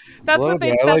bit. That's what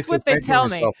they tell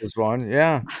me. As one.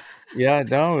 Yeah.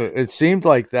 No, it seemed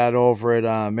like that over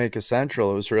at Make a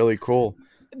Central. It was really cool.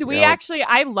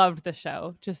 I loved the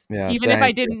show. Just even if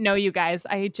I didn't know you guys,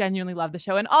 I genuinely loved the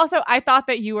show. And also I thought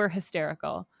that you were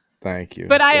hysterical. Thank you.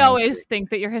 But I always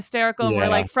think that you're hysterical and we're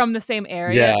like from the same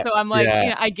area. So I'm like,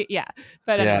 I get,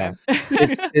 but anyway.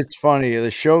 It's funny.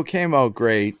 The show came out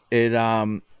great. It,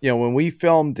 when we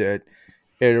filmed it,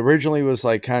 it originally was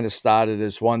like kind of started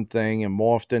as one thing and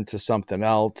morphed into something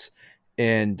else.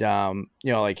 And,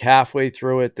 like halfway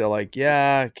through it, they're like,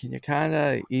 yeah, can you kind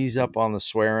of ease up on the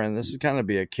swearing? This is going to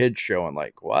be a kid's show. And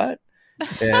like, what?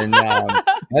 And I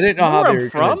didn't know how they were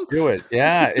going to do it.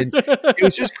 Yeah. It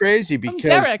was just crazy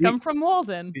because I'm Derek, I'm from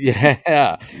Walden.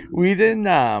 Yeah. We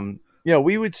didn't,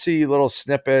 we would see little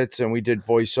snippets and we did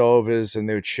voiceovers and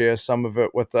they would share some of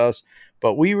it with us.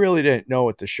 But we really didn't know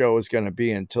what the show was going to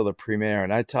be until the premiere.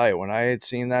 And I tell you, when I had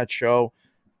seen that show,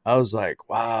 I was like,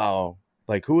 wow.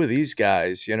 Like, who are these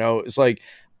guys? It's like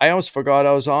I almost forgot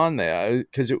I was on there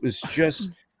because it was just,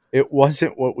 it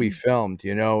wasn't what we filmed,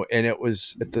 and it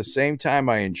was at the same time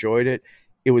I enjoyed it.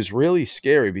 It was really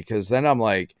scary because then I'm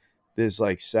like, there's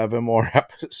like 7 more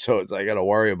episodes. I got to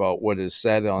worry about what is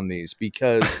said on these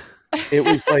because it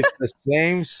was like the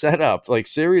same setup, like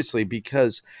seriously,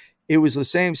 because it was the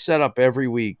same setup every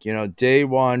week. Day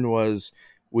one was,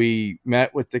 we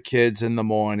met with the kids in the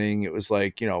morning. It was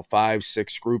like,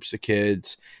 5-6 groups of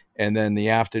kids. And then the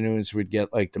afternoons we'd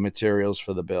get like the materials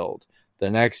for the build. The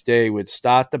next day we'd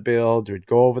start the build. We'd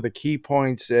go over the key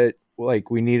points that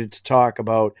like we needed to talk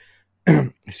about.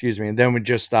 Excuse me. And then we'd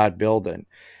just start building.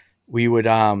 We would,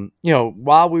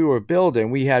 while we were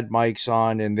building, we had mics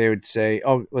on and they would say,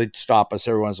 oh, like stop us.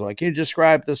 Everyone's like, can you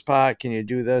describe this part? Can you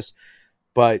do this?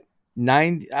 But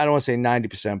I don't want to say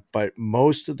 90%, but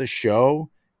most of the show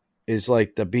is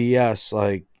like the BS,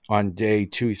 like on day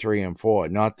 2, 3, and 4,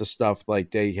 not the stuff like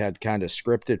they had kind of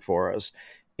scripted for us.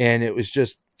 And it was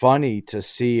just funny to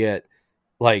see it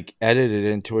like edited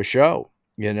into a show.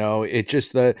 It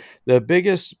just the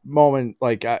biggest moment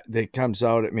like that comes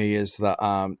out at me is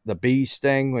the bee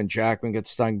sting when Jackman gets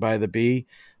stung by the bee.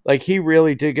 Like he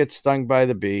really did get stung by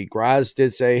the bee. Graz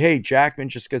did say, hey, Jackman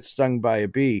just gets stung by a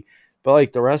bee. But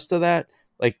like the rest of that,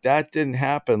 like that didn't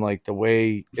happen like the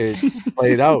way it's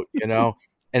played out,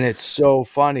 and it's so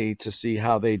funny to see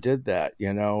how they did that,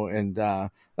 and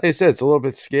like I said, it's a little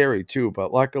bit scary too,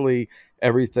 but luckily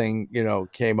everything,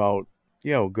 came out,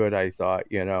 good, I thought,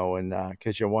 and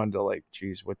because you wonder like,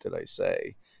 geez, what did I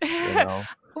say?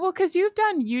 Well, because you've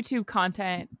done YouTube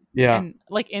content and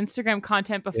like Instagram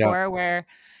content before where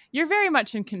you're very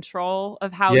much in control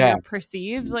of how you're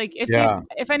perceived. Like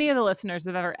if any of the listeners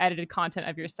have ever edited content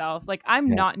of yourself, like I'm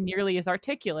not nearly as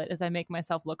articulate as I make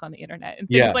myself look on the internet and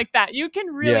things like that. You can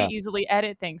really easily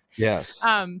edit things. Yes.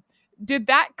 Did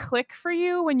that click for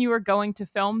you when you were going to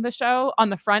film the show on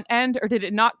the front end, or did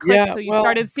it not click until you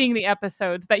started seeing the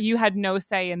episodes that you had no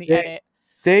say in the edit?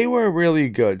 They were really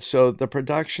good. So the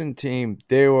production team,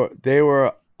 they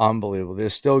were unbelievable. They're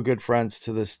still good friends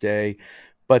to this day,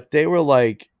 but they were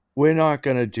like, we're not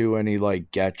going to do any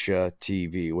like getcha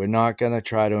TV. We're not going to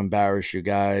try to embarrass you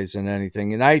guys and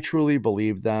anything. And I truly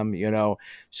believe them,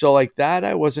 so like that,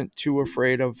 I wasn't too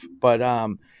afraid of, but,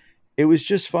 it was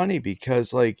just funny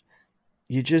because like,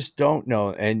 you just don't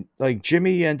know. And like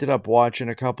Jimmy ended up watching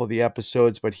a couple of the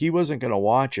episodes, but he wasn't going to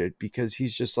watch it because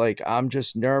he's just like, I'm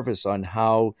just nervous on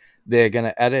how they're going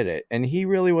to edit it. And he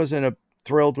really wasn't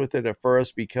thrilled with it at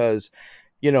first because,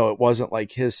 it wasn't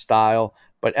like his style.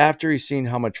 But after he's seen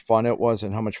how much fun it was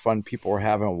and how much fun people were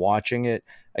having watching it,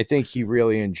 I think he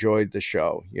really enjoyed the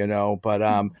show,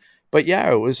 but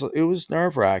yeah, it was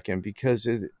nerve-wracking because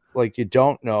like you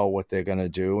don't know what they're going to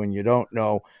do and you don't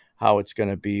know how it's going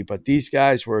to be. But these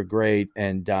guys were great.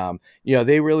 And,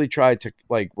 they really tried to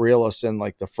like reel us in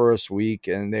like the first week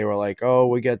and they were like, oh,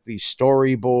 we got these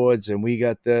storyboards and we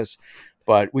got this.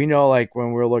 But we know like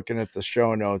when we're looking at the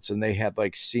show notes and they had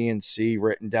like CNC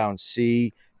written down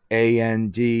CANDC,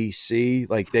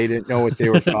 like they didn't know what they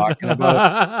were talking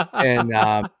about.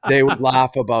 And they would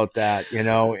laugh about that,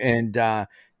 and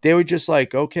they were just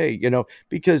like, okay,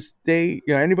 because they,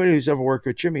 anybody who's ever worked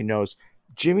with Jimmy knows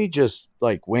Jimmy just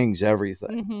like wings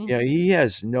everything. Mm-hmm. He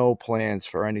has no plans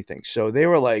for anything. So they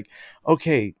were like,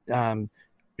 okay,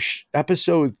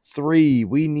 episode 3,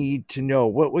 we need to know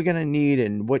what we're going to need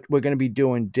and what we're going to be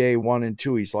doing day 1 and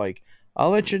 2. He's like,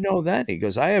 I'll let you know then. He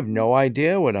goes, I have no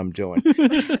idea what I'm doing.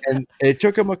 And it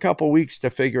took him a couple weeks to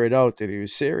figure it out that he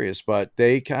was serious, but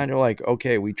they kind of like,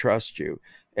 okay, we trust you.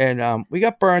 And we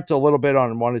got burnt a little bit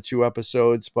on 1 or 2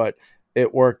 episodes, but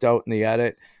it worked out in the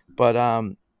edit.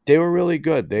 But they were really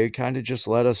good. They kind of just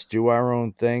let us do our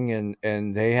own thing,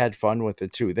 and they had fun with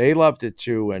it too. They loved it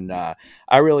too. And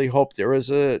I really hope there is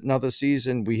another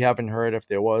season. We haven't heard if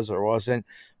there was or wasn't,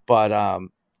 but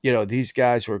these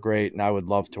guys were great, and I would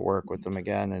love to work with them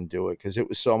again and do it because it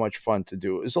was so much fun to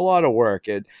do. It was a lot of work.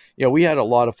 We had a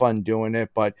lot of fun doing it,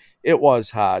 but it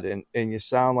was hard. And you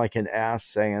sound like an ass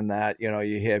saying that.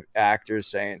 You hear actors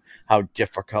saying how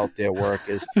difficult their work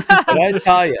is. But I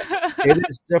tell you, it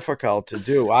is difficult to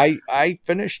do. I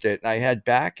finished it, and I had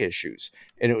back issues.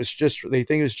 And it was just, they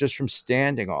think it was just from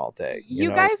standing all day. You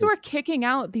guys were kicking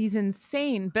out these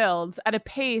insane builds at a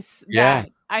pace that,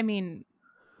 I mean,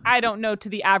 I don't know to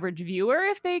the average viewer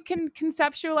if they can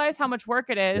conceptualize how much work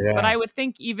it is, but I would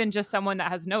think even just someone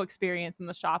that has no experience in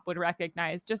the shop would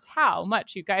recognize just how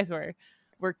much you guys were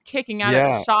kicking out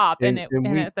of the shop and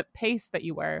at the pace that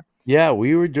you were. Yeah,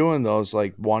 we were doing those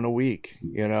like one a week,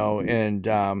 and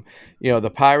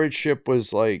the pirate ship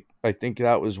was like, I think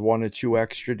that was 1 or 2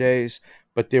 extra days,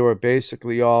 but they were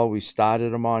basically we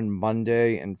started them on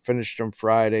Monday and finished them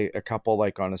Friday, a couple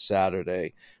like on a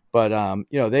Saturday. But,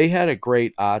 they had a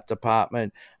great art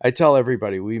department. I tell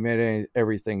everybody, we made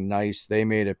everything nice. They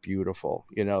made it beautiful.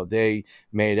 They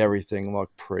made everything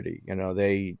look pretty.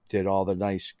 They did all the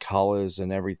nice colors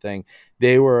and everything.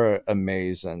 They were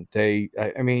amazing.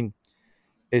 I mean,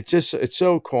 it's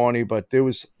so corny, but there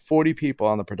was 40 people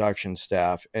on the production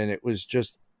staff, and it was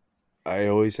just, I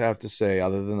always have to say,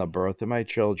 other than the birth of my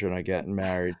children, I getting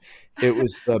married, it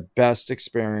was the best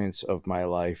experience of my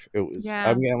life. It was,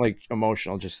 I'm getting like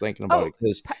emotional just thinking about it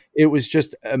because it was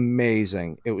just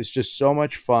amazing. It was just so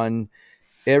much fun.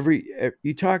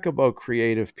 You talk about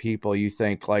creative people, you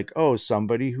think like, oh,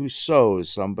 somebody who sews,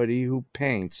 somebody who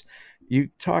paints. You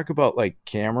talk about like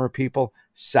camera people,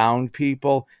 sound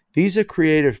people. These are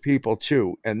creative people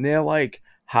too. And they're like,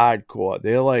 hardcore.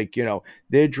 They're like,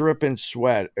 they're dripping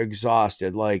sweat,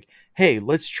 exhausted. Like, hey,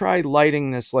 let's try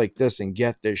lighting this like this and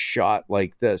get this shot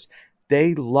like this.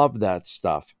 They love that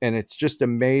stuff. And it's just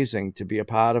amazing to be a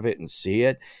part of it and see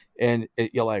it. And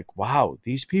you're like, wow,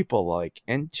 these people like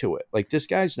into it. Like, this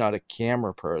guy's not a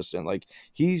camera person. Like,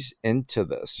 he's into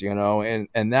this,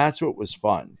 and that's what was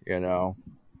fun,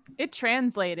 It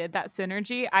translated that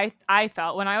synergy. I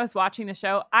felt when I was watching the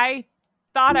show, I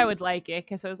thought I would like it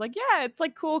because I was like, yeah, it's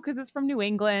like cool because it's from New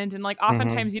England, and like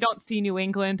oftentimes you don't see New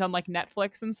England on like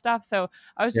Netflix and stuff, so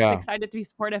I was just excited to be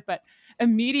supportive. But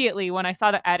immediately when I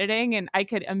saw the editing, and I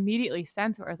could immediately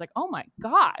sense where I was like, oh my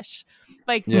gosh,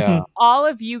 like all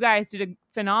of you guys did a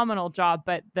phenomenal job,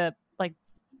 but the like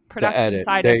production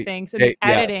side of things and the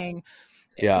editing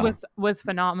was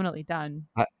phenomenally done.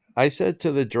 I said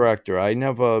to the director, I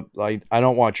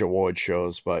don't watch award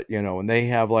shows, but when they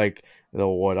have like the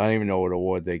award, I don't even know what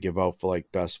award they give out for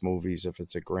like best movies, if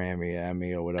it's a Grammy,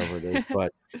 Emmy, or whatever it is.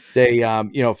 But they,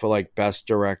 for like best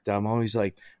director, I'm always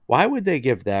like, why would they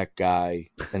give that guy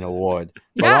an award?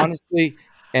 But honestly,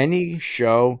 any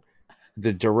show,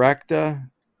 the director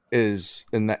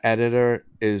and the editor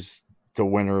is the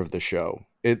winner of the show.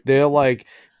 They're like,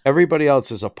 everybody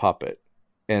else is a puppet,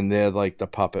 and they're like the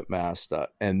puppet master.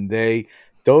 And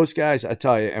those guys, I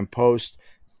tell you, in post,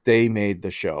 they made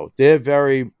the show. They're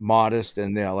very modest,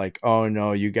 and they're like, oh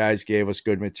no, you guys gave us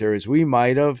good materials. We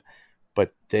might have,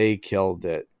 but they killed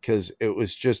it because it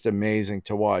was just amazing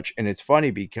to watch. And it's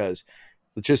funny because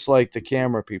just like the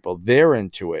camera people, they're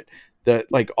into it.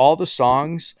 Like all the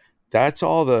songs, that's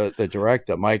all the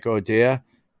director, Mike O'Dea.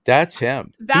 That's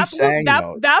him.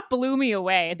 That blew me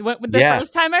away. The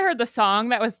first time I heard the song,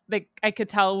 that was like, I could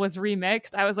tell was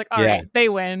remixed. I was like, all right, they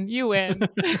win, you win.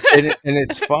 and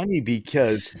it's funny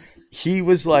because he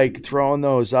was like throwing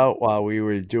those out while we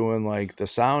were doing like the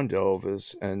sound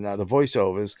overs and the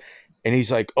voiceovers. And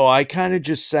he's like, oh, I kind of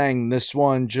just sang this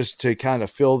one just to kind of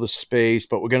fill the space,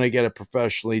 but we're going to get it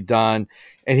professionally done.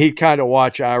 And he'd kind of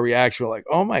watch our reaction. We're like,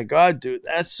 oh my God, dude,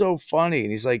 that's so funny.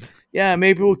 And he's like, yeah,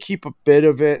 maybe we'll keep a bit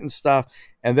of it and stuff.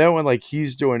 And then when like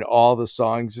he's doing all the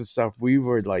songs and stuff, we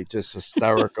were like just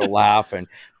hysterical laughing.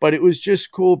 But it was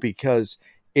just cool because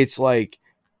it's like,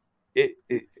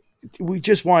 we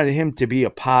just wanted him to be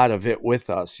a part of it with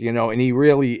us, and he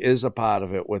really is a part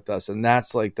of it with us. And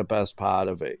that's like the best part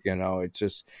of it.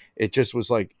 It just was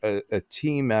like a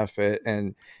team effort.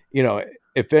 And,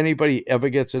 if anybody ever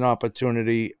gets an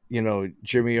opportunity,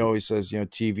 Jimmy always says,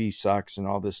 TV sucks and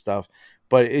all this stuff,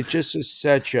 but it just is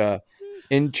such a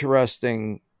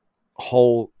interesting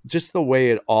whole, just the way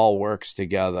it all works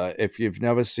together. If you've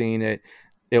never seen it,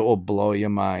 it will blow your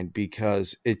mind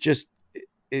because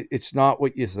it's not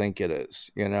what you think it is.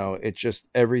 It's just,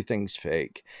 everything's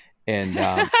fake. And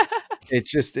it's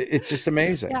just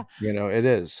amazing. Yeah. It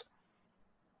is.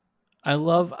 I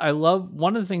love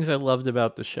one of the things I loved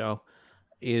about the show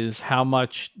is how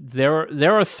much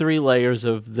there are 3 layers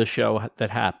of the show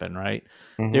that happen, right?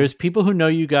 Mm-hmm. There's people who know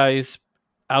you guys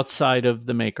outside of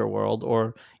the maker world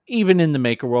or even in the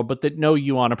maker world, but that know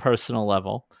you on a personal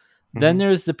level. Then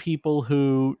there's the people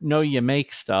who know you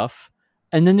make stuff.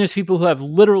 And then there's people who have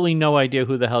literally no idea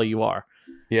who the hell you are.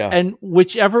 Yeah. And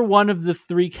whichever one of the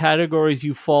three categories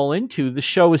you fall into, the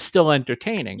show is still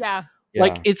entertaining. Yeah.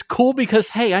 Like, it's cool because,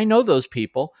 hey, I know those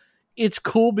people. It's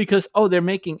cool because, oh, they're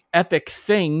making epic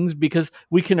things, because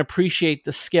we can appreciate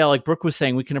the scale. Like Brooke was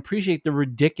saying, we can appreciate the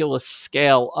ridiculous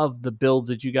scale of the builds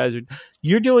that you guys are.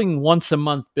 You're doing once a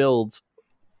month builds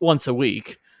once a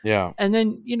week. Yeah. And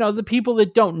then, the people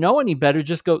that don't know any better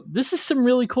just go, this is some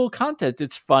really cool content.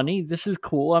 It's funny. This is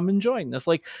cool. I'm enjoying this.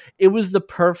 Like, it was the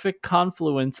perfect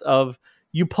confluence of,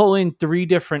 you pull in three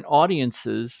different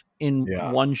audiences in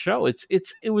one show.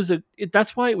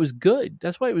 That's why it was good.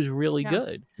 That's why it was really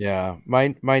good. Yeah.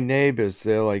 My neighbors,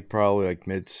 they're like probably like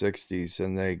mid-60s,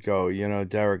 and they go,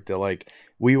 Derek, they're like,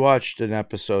 we watched an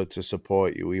episode to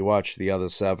support you. We watched the other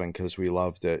 7 because we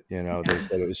loved it. They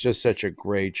said it was just such a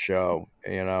great show,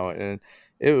 and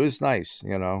it was nice, Do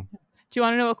you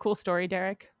want to know a cool story,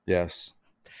 Derek? Yes.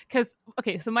 Because,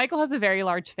 okay, so Michael has a very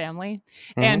large family,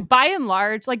 and by and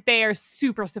large, like, they are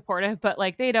super supportive, but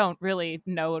like, they don't really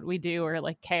know what we do or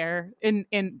like care in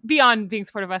beyond being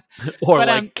supportive of us. Or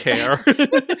but, care. That's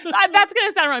going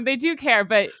to sound wrong. They do care,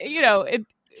 but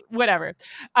whatever.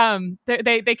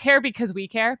 They care because we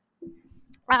care.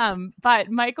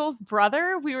 But Michael's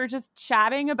brother, we were just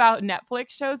chatting about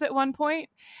Netflix shows at one point,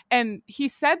 and he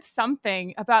said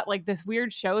something about like this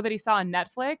weird show that he saw on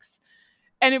Netflix.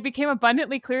 And it became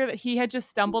abundantly clear that he had just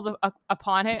stumbled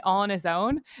upon it all on his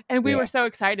own. And we were so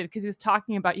excited because he was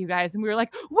talking about you guys. And we were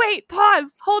like, wait,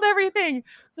 pause, hold everything.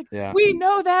 It's like, we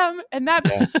know them. And that's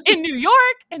in New York.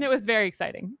 And it was very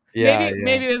exciting.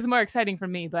 Maybe it was more exciting for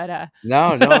me, but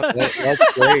No,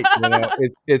 that's great.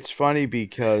 It's funny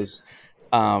because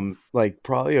like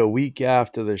probably a week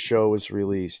after the show was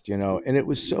released, and it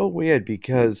was so weird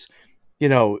because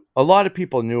a lot of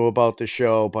people knew about the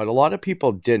show, but a lot of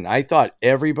people didn't. I thought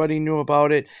everybody knew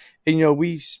about it. And,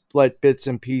 we let bits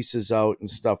and pieces out and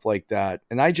stuff like that.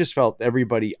 And I just felt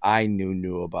everybody I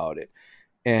knew about it.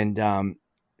 And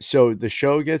so the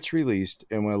show gets released,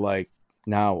 and we're like,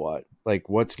 now what? Like,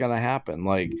 what's going to happen?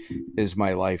 Like, is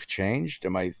my life changed?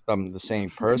 I'm the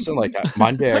same person? Like,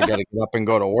 Monday, I got to get up and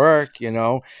go to work,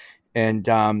 And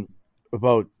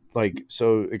about, like,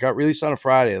 so it got released on a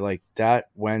Friday. Like, that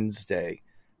Wednesday,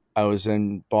 I was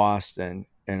in Boston,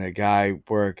 and a guy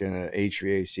working, an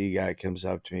HVAC guy, comes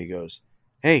up to me. He goes,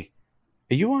 "Hey,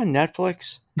 are you on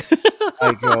Netflix?"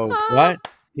 I go, "What?"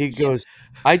 He goes,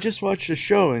 "I just watched the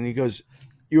show." And he goes,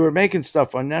 "You were making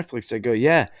stuff on Netflix?" I go,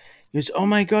 "Yeah." He goes, "Oh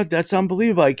my God, that's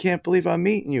unbelievable. I can't believe I'm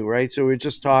meeting you." Right. So we're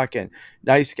just talking,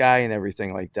 nice guy and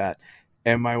everything like that.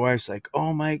 And my wife's like,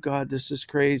 "Oh my God, this is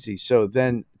crazy." So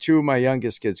then 2 of my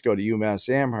youngest kids go to UMass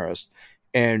Amherst,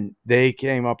 and they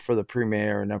came up for the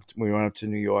premiere, and we went up to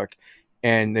New York,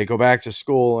 and they go back to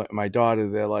school. And my daughter,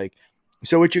 they're like,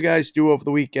 "So what you guys do over the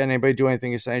weekend? Anybody do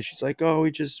anything exciting?" She's like, "Oh, we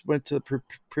just went to the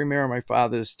premiere of my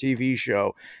father's TV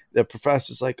show." The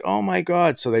professor's like, "Oh my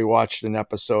God." So they watched an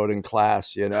episode in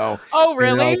class, Oh,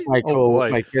 really?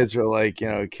 My kids were like,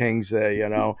 kings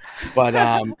there,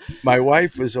 But my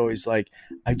wife was always like,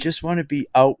 "I just want to be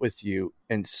out with you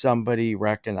and somebody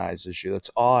recognizes you.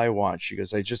 That's all I want." She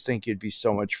goes, "I just think you'd be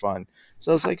so much fun."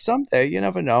 So I was like, someday, you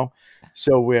never know.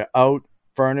 So we're out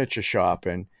furniture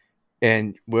shopping,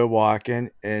 and we're walking,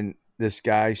 and this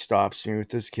guy stops me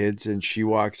with his kids, and she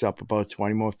walks up about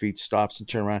 20 more feet, stops and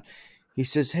turns around. He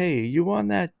says, "Hey, are you on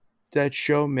that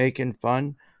show, Making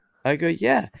Fun?" I go,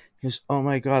 "Yeah." He goes, "Oh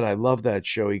my God, I love that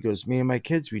show." He goes, "Me and my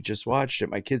kids, we just watched it.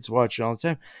 My kids watch it all the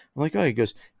time." I'm like, "Oh." He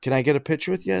goes, "Can I get a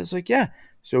picture with you?" I was like, "Yeah."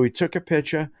 So we took a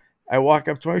picture. I walk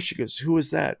up to her. She goes, "Who is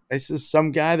that?" I says,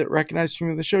 "Some guy that recognized me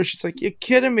in the show." She's like, "You're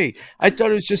kidding me. I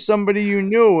thought it was just somebody you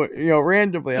knew,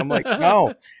 randomly." I'm like,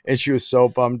 "No." And she was so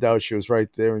bummed out. She was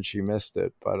right there and she missed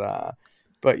it. But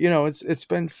it's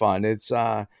been fun. It's,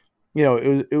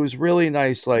 it was really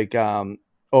nice. Like,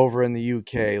 over in the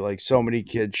UK, like, so many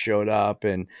kids showed up,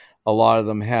 and a lot of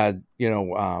them had,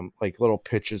 like little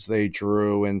pictures they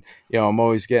drew, and, I'm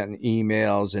always getting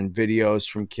emails and videos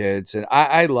from kids, and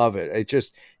I love it.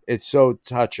 It's so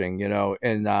touching,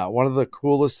 and one of the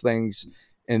coolest things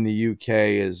in the UK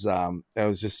is, I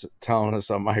was just telling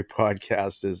us on my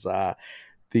podcast, is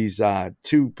these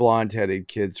 2 blonde-headed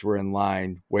kids were in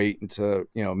line waiting to,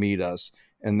 meet us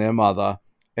and their mother,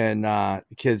 and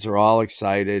the kids are all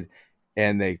excited,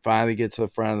 and they finally get to the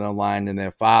front of the line, and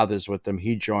their father's with them.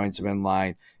 He joins them in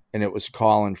line, and it was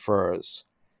Colin Furze.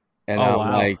 And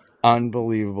I'm like,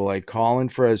 unbelievable. Like, Colin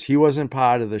Furze, he wasn't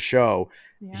part of the show.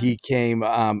 Yeah. He came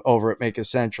over at Maker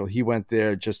Central. He went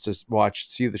there just to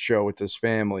see the show with his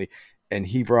family. and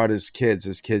he brought his kids.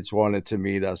 His kids wanted to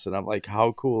meet us, and I'm like,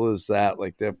 how cool is that?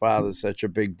 Like, their father's such a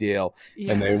big deal,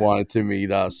 and they wanted to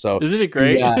meet us. So isn't it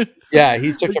great? Yeah,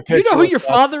 he took a picture. Do you know who your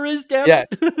father is, damn it?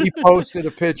 He posted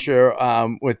a picture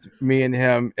with me and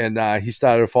him, and he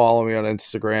started following me on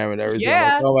Instagram and everything.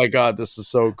 Yeah. Like, oh my God, this is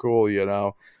so cool, you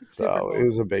know? So cool. It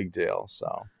was a big deal.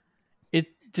 So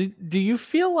do you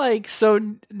feel like, so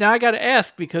now I got to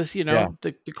ask, because, you know,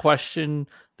 the question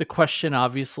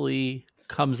obviously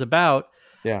comes about.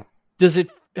 Yeah.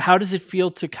 How does it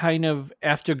feel to kind of,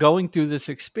 after going through this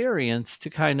experience, to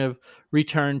kind of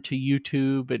return to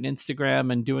YouTube and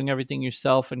Instagram and doing everything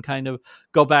yourself and kind of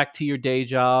go back to your day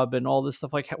job and all this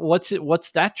stuff? Like,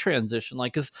 what's that transition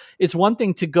like? Because it's one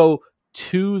thing to go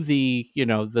to the, you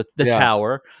know, the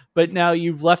tower, but now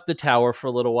you've left the tower for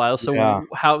a little while. So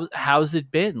how's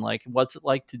it been? Like, what's it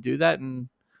like to do that? And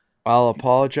I'll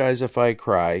apologize if I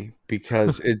cry,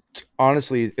 because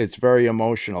honestly, it's very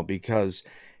emotional, because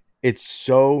it's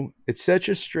such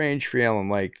a strange feeling.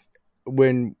 Like,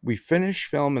 when we finished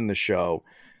filming the show,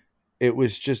 it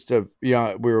was just we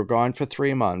were gone for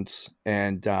 3 months,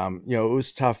 and it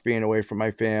was tough being away from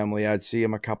my family. I'd see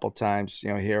them a couple times,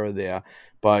 here or there,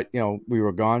 but we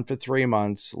were gone for 3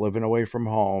 months, living away from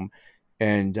home,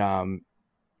 and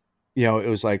it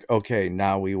was like, okay,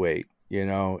 now we wait,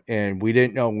 and we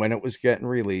didn't know when it was getting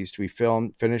released. We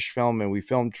finished filming. We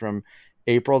filmed from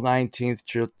April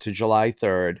 19th to July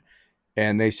 3rd.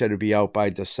 And they said it'd be out by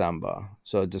December.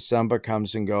 So December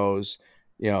comes and goes,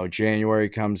 January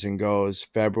comes and goes,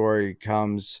 February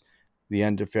comes, the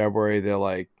end of February, they're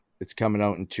like, it's coming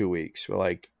out in 2 weeks. We're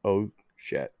like, oh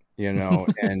shit, and,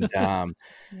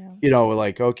 we're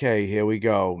like, okay, here we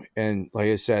go. And like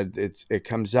I said, it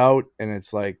comes out and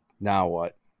it's like, now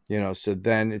what? So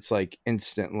then it's like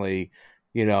instantly,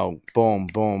 boom,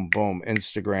 boom, boom.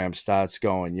 Instagram starts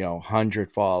going,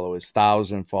 100 followers,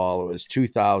 1,000 followers,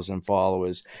 2,000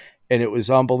 followers. And it was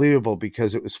unbelievable,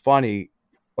 because it was funny.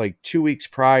 Like 2 weeks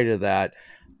prior to that,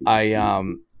 I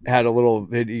had a little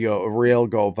video, a reel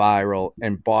go viral,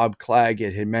 and Bob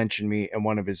Claggett had mentioned me in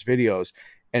one of his videos.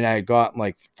 And I had gotten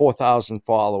like 4,000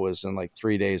 followers in like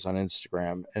 3 days on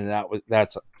Instagram. And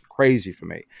that's crazy for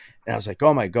me. And I was like,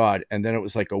 oh my God. And then it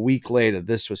was like a week later,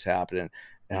 this was happening.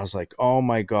 And I was like, oh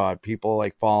my God, people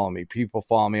like follow me. People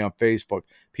follow me on Facebook.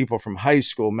 People from high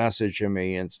school messaging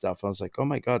me and stuff. I was like, oh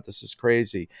my God, this is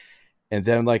crazy. And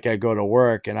then like I go to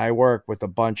work, and I work with a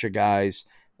bunch of guys,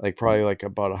 like probably like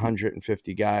about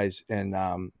 150 guys. And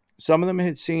some of them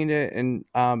had seen it, and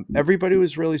everybody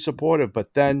was really supportive,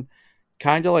 but then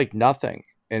kind of like nothing.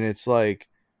 And it's like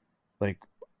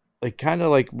kind of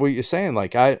like what you're saying.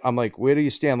 Like I'm like, where do you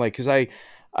stand? Like, cause I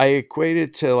equate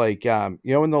it to like,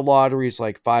 when the lottery is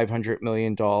like $500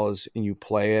 million and you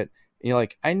play it, and you're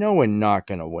like, I know we're not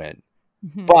going to win,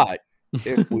 but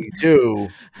if we do,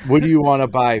 what do you want to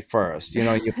buy first?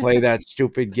 You play that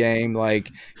stupid game,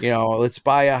 like, let's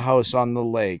buy a house on the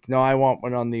lake. No, I want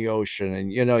one on the ocean.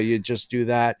 And, you just do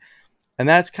that. And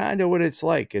that's kind of what it's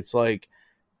like. It's like,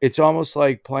 it's almost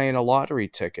like playing a lottery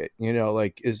ticket,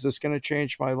 like, is this going to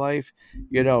change my life?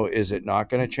 Is it not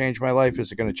going to change my life?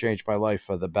 Is it going to change my life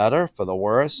for the better, for the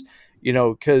worse?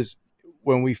 Because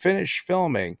when we finished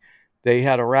filming, they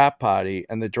had a wrap party,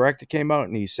 and the director came out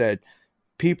and he said,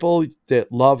 people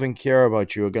that love and care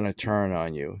about you are going to turn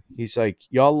on you. He's like,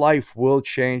 your life will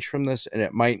change from this, and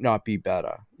it might not be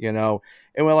better, and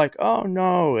we're like, oh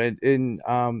no. And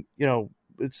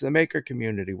it's the maker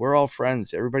community. We're all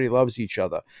friends. Everybody loves each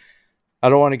other. I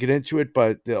don't want to get into it,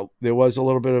 but there was a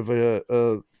little bit of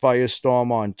a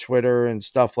firestorm on Twitter and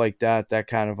stuff like that. That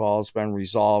kind of all has been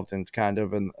resolved, and it's kind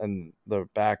of in the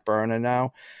back burner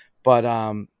now. But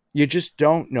you just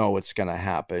don't know what's going to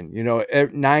happen.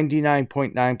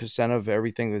 99.9% of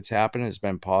everything that's happened has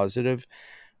been positive.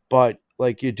 But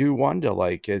like, you do wonder,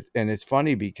 like, and it's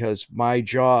funny because my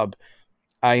job,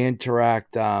 I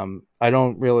interact. I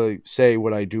don't really say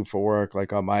what I do for work,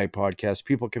 like on my podcast.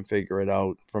 People can figure it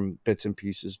out from bits and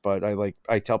pieces, but I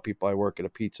tell people I work at a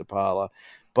pizza parlor,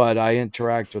 but I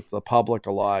interact with the public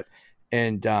a lot.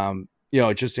 And,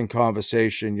 just in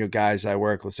conversation, guys I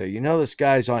work with say, this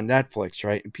guy's on Netflix,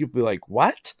 right? And people be like,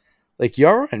 what? Like,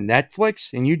 you're on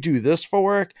Netflix and you do this for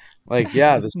work? Like,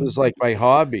 yeah, this is like my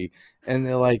hobby. And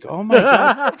they're like, oh my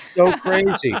God, that's so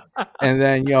crazy. And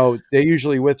then, they're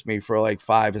usually with me for like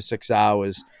 5 or 6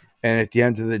 hours. And at the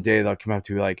end of the day, they'll come up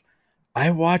to me like, I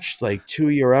watched like 2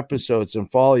 of your episodes and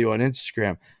follow you on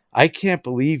Instagram. I can't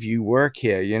believe you work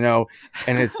here,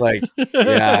 And it's like,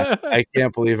 yeah, I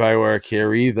can't believe I work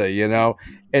here either,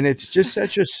 And it's just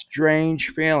such a strange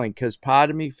feeling, because part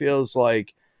of me feels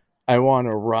like I want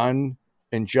to run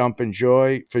and jump and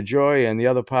joy for joy, and the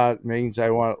other part means I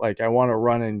want to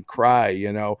run and cry,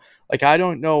 like I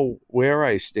don't know where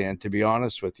I stand, to be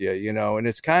honest with you, and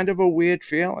it's kind of a weird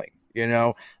feeling.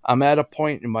 I'm at a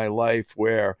point in my life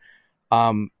where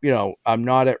I'm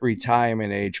not at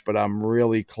retirement age, but I'm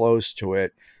really close to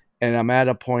it, and I'm at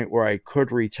a point where I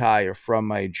could retire from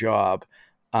my job,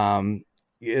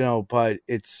 but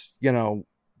it's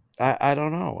I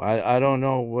don't know. I don't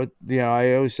know what,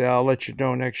 I always say, I'll let you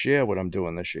know next year what I'm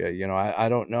doing this year. I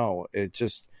don't know. It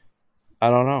just,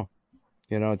 I don't know.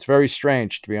 It's very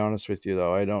strange, to be honest with you,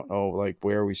 though. I don't know, like,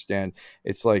 where we stand.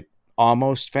 It's like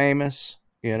almost famous,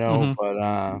 Mhm. but,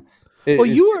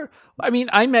 Well,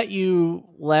 I met you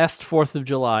last 4th of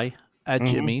July at Mhm.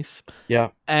 Jimmy's, yeah,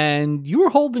 and you were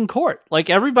holding court.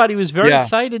 Like, everybody was very Yeah.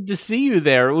 excited to see you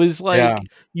there. It was Yeah. like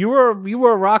you were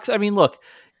a rock. I mean, look,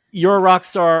 you're a rock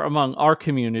star among our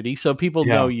community, so people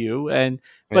Yeah. know you.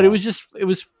 But Yeah. it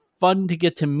was fun to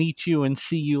get to meet you and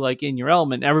see you like in your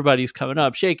element. Everybody's coming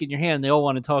up, shaking your hand. They all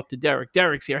want to talk to Derek.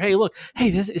 Derek's here. Hey, look. Hey,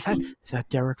 is that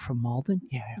Derek from Malden?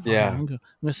 Yeah. Yeah. I'm gonna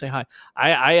say hi.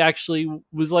 I actually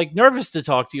was like nervous to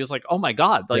talk to you. I was like, oh my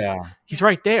God, like Yeah. he's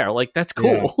right there. Like, that's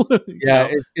cool.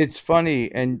 Yeah. It's funny,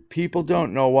 and people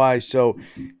don't know why. So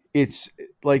it's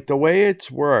like, the way it's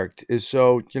worked is,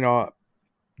 so,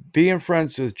 being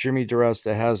friends with Jimmy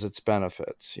DiResta has its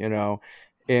benefits, and,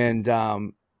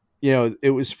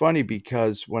 it was funny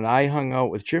because when I hung out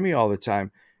with Jimmy all the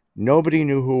time, nobody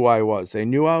knew who I was. They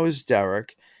knew I was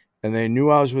Derek, and they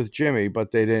knew I was with Jimmy, but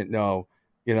they didn't know,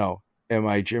 am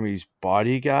I Jimmy's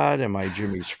bodyguard? Am I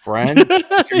Jimmy's friend?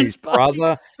 Jimmy's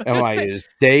brother? Am I his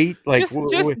date? Like,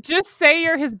 just say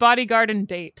you're his bodyguard and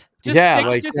date. Just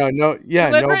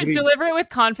deliver it with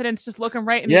confidence. Just look him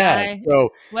right in the eye. So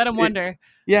let him wonder.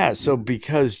 Yeah, so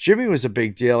because Jimmy was a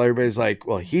big deal, everybody's like,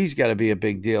 well, he's got to be a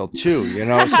big deal too,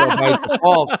 So by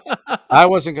default, I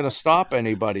wasn't going to stop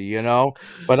anybody,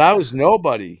 but I was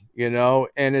nobody,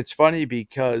 and it's funny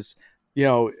because,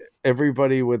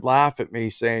 everybody would laugh at me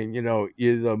saying,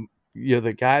 you're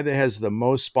the guy that has the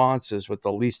most sponsors with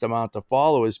the least amount of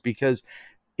followers, because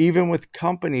even with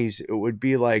companies, it would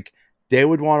be like, they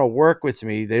would want to work with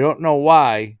me. They don't know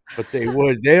why, but they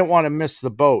would. They don't want to miss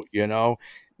the boat,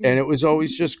 and it was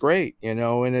always just great, and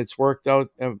it's worked out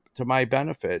to my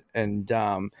benefit. And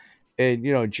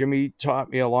Jimmy taught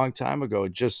me a long time ago,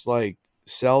 just like,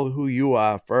 sell who you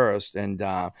are first, and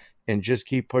just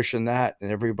keep pushing that,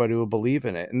 and everybody will believe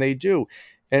in it. And they do.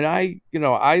 And I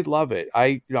love it.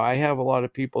 I have a lot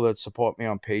of people that support me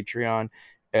on Patreon,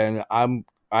 and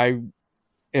I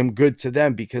am good to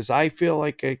them because I feel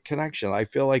like a connection. I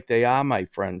feel like they are my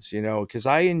friends, because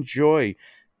I enjoy,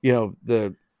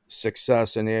 the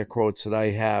success and air quotes that I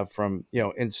have from,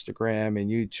 Instagram and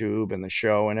YouTube and the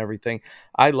show and everything.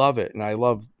 I love it. And I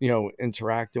love,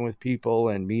 interacting with people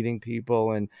and meeting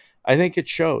people. And I think it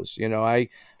shows,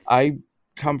 I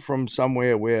come from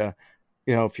somewhere where,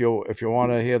 if you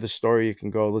want to hear the story, you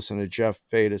can go listen to Jeff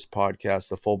Fada's podcast,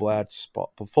 the Full Blast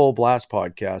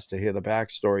podcast, to hear the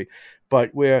backstory.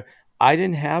 But where I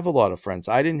didn't have a lot of friends,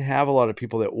 I didn't have a lot of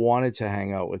people that wanted to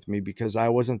hang out with me because I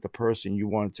wasn't the person you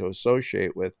wanted to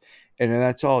associate with, and then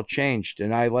that's all changed.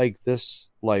 And I like this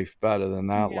life better than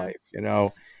that life,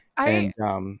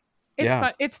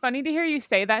 It's funny to hear you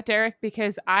say that, Derek,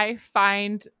 because I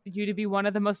find you to be one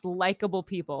of the most likable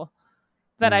people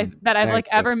that I've like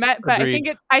ever met. But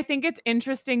Agreed. I think it's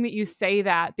interesting that you say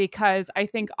that, because I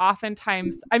think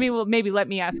oftentimes, maybe let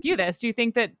me ask you this. Do you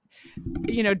think that,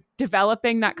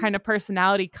 developing that kind of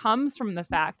personality comes from the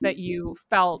fact that you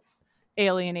felt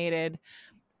alienated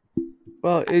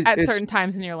at certain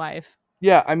times in your life?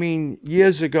 Yeah.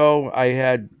 Years ago, I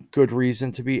had good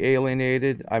reason to be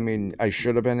alienated. I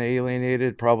should have been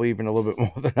alienated, probably even a little bit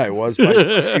more than I was by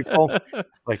some people,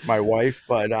 like my wife.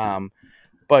 But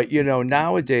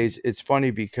nowadays it's funny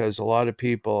because a lot of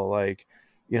people like,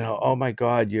 oh my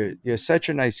God, you're such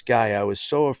a nice guy. I was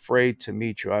so afraid to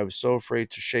meet you. I was so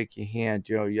afraid to shake your hand.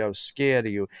 I was scared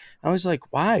of you. I was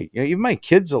like, why? Even my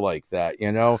kids are like that,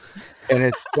 and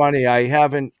it's funny. I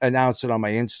haven't announced it on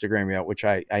my Instagram yet, which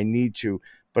I need to,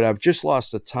 but I've just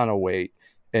lost a ton of weight,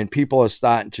 and people are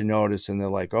starting to notice, and they're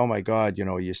like, oh my God,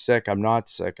 you're sick. I'm not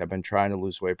sick. I've been trying to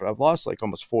lose weight, but I've lost like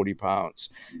almost 40 pounds.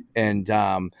 And,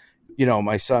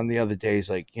 my son the other day is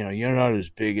like, you're not as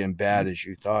big and bad as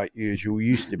you thought you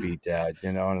used to be, Dad,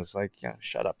 and it's like, yeah,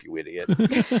 shut up, you idiot.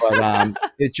 But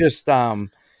it just,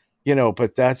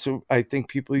 but that's, I think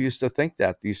people used to think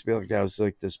that. They used to be like, I was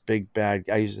like this big bad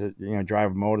guy. I used to,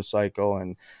 drive a motorcycle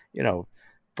and,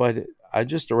 but I'm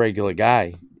just a regular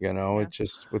guy, it's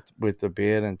just with the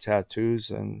beard and tattoos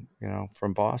and,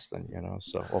 from Boston,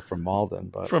 from Malden,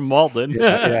 but from Malden.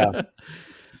 yeah.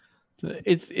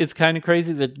 It's kind of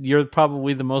crazy that you're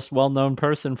probably the most well-known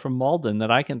person from Malden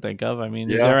that I can think of. I mean,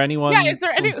 is there anyone? Yeah, is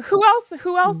there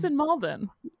who else in Malden?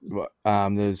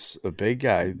 There's a big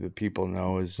guy that people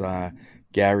know is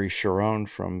Gary Sharon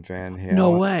from Van Halen.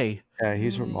 No way. Yeah,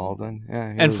 he's from Malden.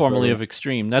 Yeah, and formerly of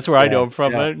Extreme. That's where I know him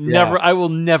from. I will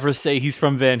never say he's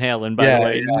from Van Halen. By the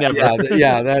way, never.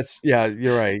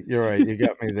 You're right. You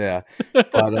got me there.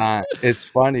 But it's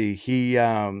funny. He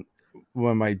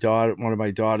when one of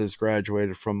my daughters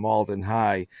graduated from Malden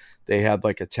High, they had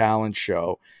like a talent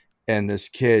show, and this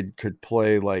kid could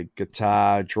play like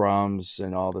guitar, drums,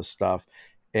 and all this stuff.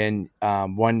 And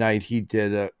one night he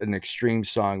did an Extreme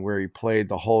song where he played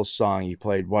the whole song. He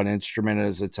played one instrument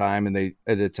at a time,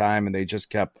 and they just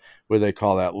kept, what do they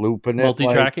call that, looping it,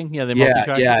 multi-tracking.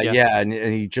 Multi-tracked. And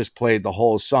he just played the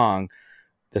whole song.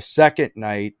 The second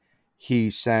night,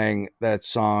 he sang that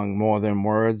song More Than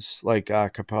Words, like a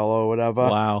cappella or whatever.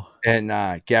 Wow. And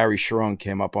Gary Sharon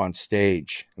came up on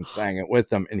stage and sang it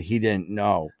with him, and he didn't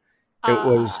know. It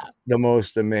was the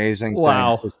most amazing thing.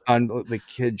 Wow. The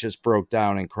kid just broke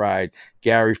down and cried.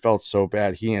 Gary felt so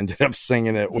bad. He ended up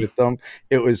singing it with them.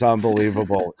 It was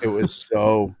unbelievable. It was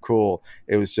so cool.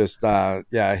 It was just,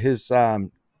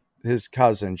 his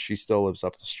cousin, she still lives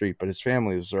up the street, but his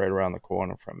family was right around the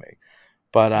corner from me.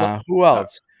 But who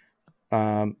else?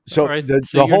 So right. the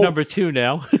you're whole, number 2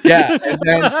 now. Yeah. And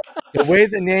then the way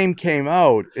the name came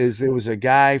out is there was a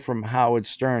guy from Howard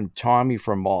Stern, Tommy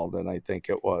from Malden, I think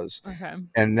it was. Okay.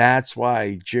 And that's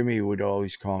why Jimmy would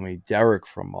always call me Derek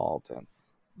from Malden.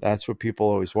 That's what people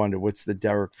always wonder. What's the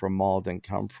Derek from Malden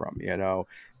come from,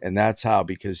 And that's how,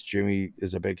 because Jimmy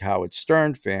is a big Howard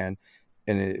Stern fan.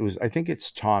 And I think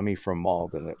it's Tommy from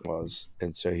Malden it was.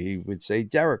 And so he would say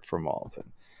Derek from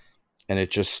Malden. And it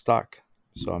just stuck.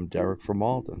 So I'm Derek from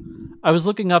Malden. I was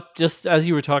looking up, just as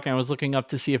you were talking, I was looking up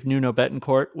to see if Nuno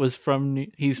Betancourt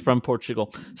he's from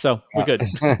Portugal. So we're good.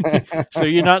 So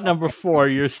you're not number 4.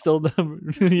 You're still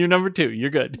you're number 2. You're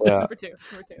good. Yeah. Number two.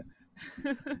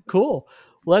 Cool.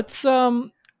 Let's,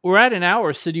 we're at an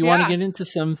hour. So do you want to get into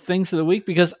some things of the week?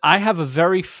 Because I have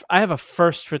a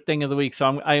first for thing of the week.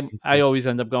 So I always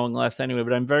end up going last anyway,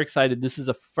 but I'm very excited. This is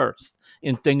a first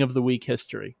in thing of the week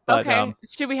history. But, okay.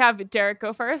 Should we have Derek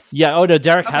go first? Yeah. Oh no,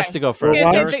 Derek has to go first.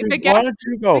 Well, why don't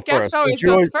you go first? Always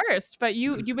goes first, but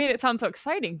you made it sound so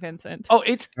exciting, Vincent. Oh,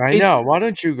 I know. Why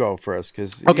don't you go first?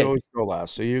 Because you always go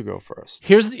last, so you go first.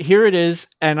 Here it is,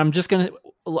 and I'm just gonna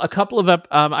a couple of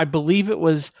I believe it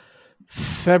was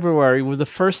February with the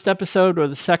first episode or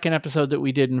the second episode that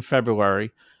we did in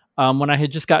February, when I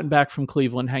had just gotten back from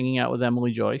Cleveland, hanging out with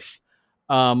Emily Joyce.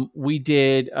 We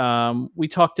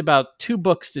talked about 2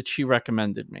 books that she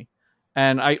recommended me,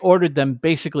 and I ordered them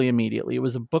basically immediately. It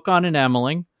was a book on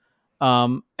enameling,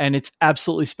 and it's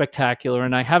absolutely spectacular.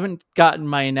 And I haven't gotten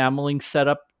my enameling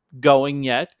setup going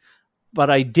yet, but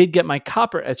I did get my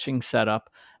copper etching set up.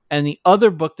 And the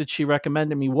other book that she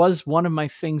recommended me was one of my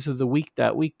things of the week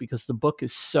that week, because the book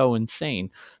is so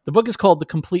insane. The book is called The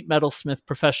Complete Metalsmith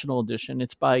Professional Edition.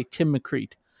 It's by Tim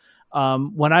McCreet.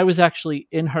 When I was actually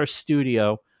in her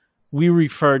studio, we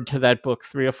referred to that book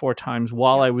 3 or 4 times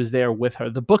while I was there with her.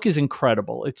 The book is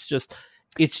incredible. It's just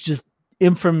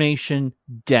information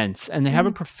dense, and they have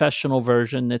a professional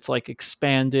version that's like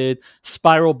expanded,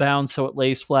 spiral bound, so it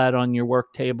lays flat on your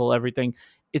work table, everything.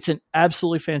 It's an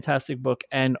absolutely fantastic book,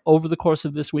 and over the course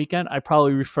of this weekend, I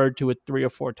probably referred to it 3 or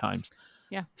 4 times.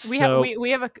 Yeah, we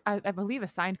have I believe a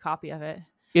signed copy of it.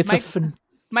 It's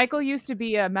Michael used to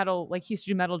be he used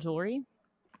to do metal jewelry.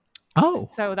 Oh,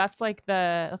 so that's like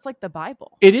the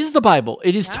Bible. It is the Bible.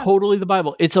 It is totally the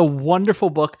Bible. It's a wonderful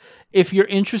book. If you're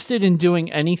interested in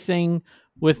doing anything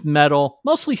with metal,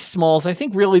 mostly smalls, I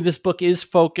think really this book is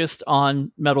focused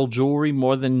on metal jewelry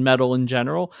more than metal in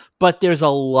general, but there's a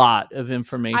lot of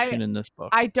information in this book.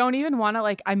 I don't even want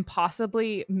to, I'm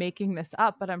possibly making this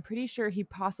up, but I'm pretty sure he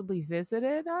possibly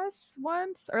visited us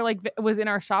once, or was in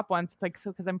our shop once.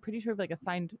 Because I'm pretty sure a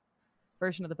signed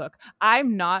version of the book.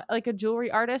 I'm not a jewelry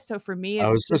artist, so for me, it's I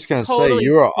was just going to totally say,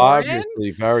 you are foreign.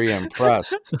 obviously very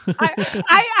impressed.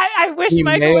 I wish he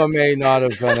Michael may or may not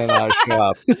have been in our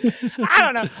shop. I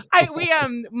don't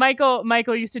know.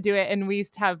 Michael used to do it, and we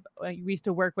used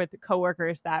to work with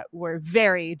coworkers that were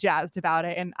very jazzed about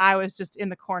it, and I was just in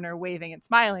the corner waving and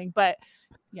smiling. But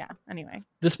yeah, anyway,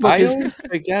 this book I always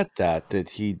forget that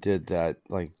he did that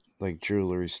like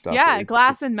jewelry stuff. Yeah,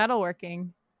 glass and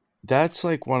metalworking. That's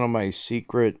one of my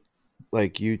secret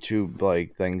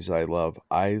YouTube things I love.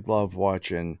 I love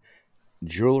watching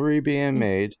jewelry being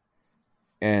made,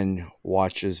 and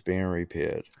watches being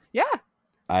repaired. Yeah.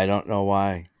 I don't know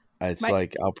why. It's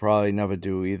like I'll probably never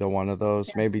do either one of those.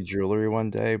 Yeah. Maybe jewelry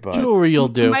one day, but jewelry you'll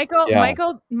do.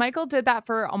 Michael did that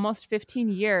for almost 15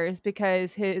 years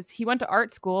because he went to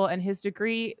art school and his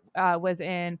degree was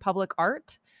in public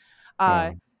art.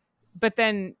 But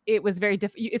then it was very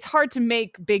difficult. It's hard to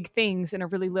make big things in a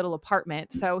really little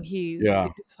apartment. So he's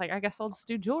like, I guess I'll just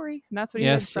do jewelry. And that's what he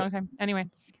did for a long time. Anyway.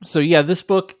 So yeah, this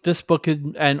book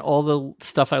and all the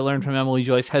stuff I learned from Emily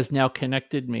Joyce has now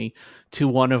connected me to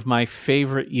one of my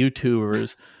favorite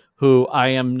YouTubers who I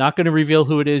am not going to reveal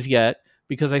who it is yet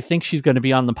because I think she's going to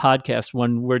be on the podcast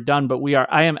when we're done. But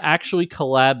I am actually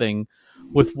collabing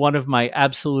with one of my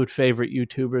absolute favorite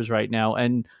YouTubers right now.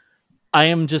 And I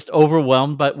am just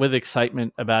overwhelmed with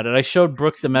excitement about it. I showed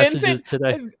Brooke the messages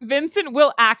today. Vincent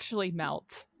will actually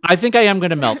melt. I think I am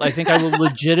going to melt. I think I will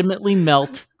legitimately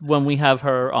melt when we have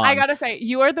her on. I gotta say,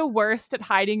 you are the worst at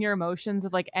hiding your emotions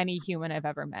of like any human I've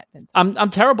ever met, Vincent. I'm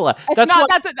terrible at.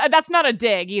 That's not a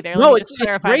dig either. No, it's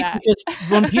great because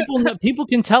when people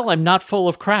can tell I'm not full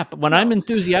of crap. When I'm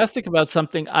enthusiastic about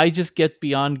something, I just get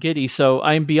beyond giddy. So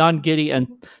I'm beyond giddy, and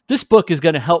this book is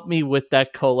going to help me with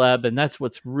that collab, and that's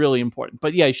what's really important.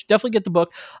 But yeah, you should definitely get the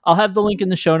book. I'll have the link in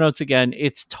the show notes again.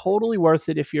 It's totally worth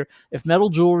it if metal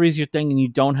jewelry is your thing and you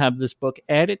don't have this book.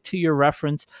 Add it to your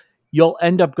reference. You'll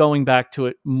end up going back to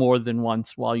it more than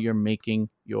once while you're making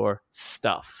your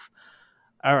stuff.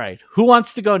 All right. Who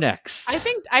wants to go next? I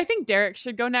think Derek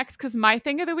should go next because my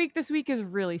thing of the week this week is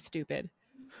really stupid.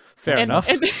 Fair enough.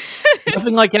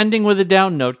 Nothing like ending with a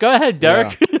down note. Go ahead,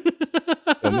 Derek. Yeah.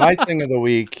 So my thing of the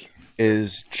week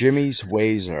is Jimmy's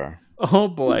Wazer. Oh,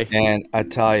 boy. And I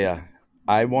tell you,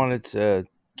 I wanted to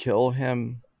kill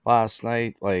him last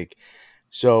night.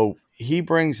 So he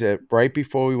brings it right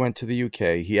before we went to the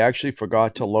UK. He actually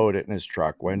forgot to load it in his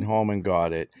truck, went home and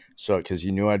got it. So, because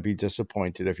he knew I'd be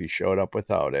disappointed if he showed up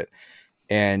without it.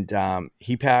 And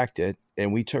he packed it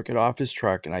and we took it off his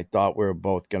truck. And I thought we were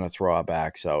both going to throw our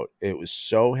backs out. It was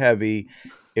so heavy.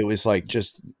 It was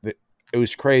it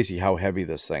was crazy how heavy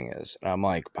this thing is. And I'm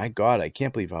like, my God, I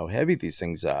can't believe how heavy these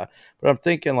things are. But I'm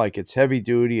thinking it's heavy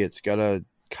duty. It's got to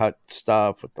cut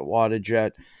stuff with the water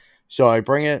jet. So I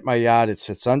bring it in my yard. It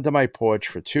sits under my porch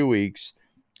for 2 weeks.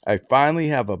 I finally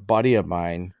have a buddy of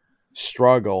mine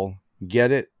struggle,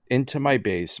 get it into my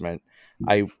basement.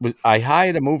 I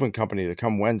hired a moving company to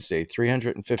come Wednesday,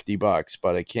 $350,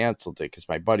 but I canceled it because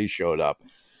my buddy showed up.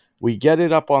 We get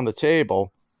it up on the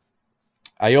table.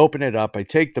 I open it up. I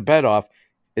take the bed off.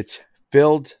 It's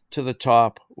filled to the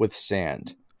top with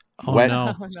sand.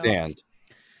 Wet sand.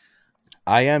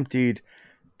 I emptied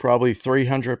probably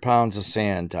 300 pounds of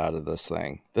sand out of this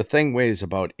thing. The thing weighs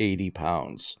about 80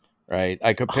 pounds, right?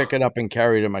 I could pick it up and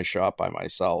carry it in my shop by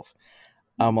myself.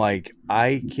 I'm like,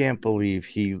 I can't believe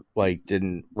he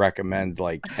didn't recommend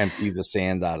empty the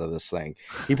sand out of this thing.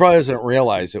 He probably doesn't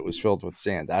realize it was filled with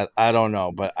sand. I don't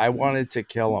know, but I wanted to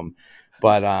kill him.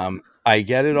 But I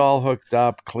get it all hooked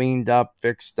up, cleaned up,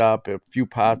 fixed up. A few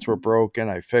parts were broken.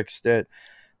 I fixed it.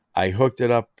 I hooked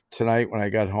it up tonight when I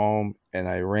got home and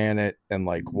I ran it and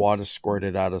water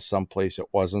squirted out of someplace it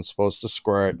wasn't supposed to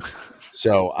squirt.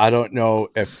 So I don't know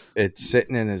if it's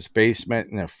sitting in his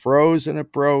basement and it froze and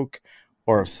it broke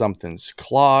or if something's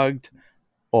clogged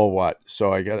or what.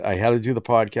 So I had to do the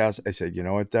podcast. I said, you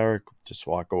know what, Derek, just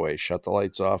walk away, shut the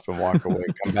lights off and walk away,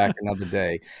 come back another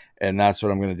day. And that's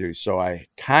what I'm going to do. So I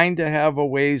kind of have a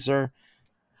Wazer,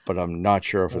 but I'm not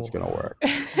sure if it's going to work.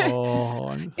 Oh,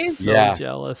 I'm so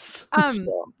jealous.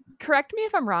 Correct me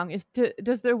if I'm wrong.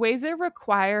 Does the Wazer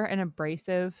require an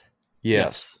abrasive?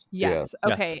 Yes.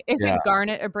 Okay. Is it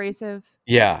garnet abrasive?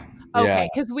 Yeah. Okay.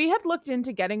 Because we had looked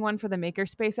into getting one for the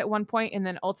makerspace at one point and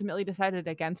then ultimately decided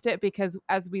against it because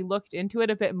as we looked into it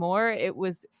a bit more, it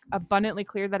was abundantly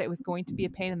clear that it was going to be a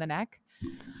pain in the neck.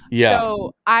 Yeah.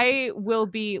 So I will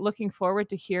be looking forward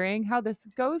to hearing how this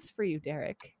goes for you,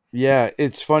 Derek. Yeah.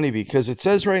 It's funny because it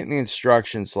says right in the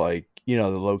instructions, the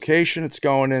location it's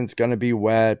going in, it's going to be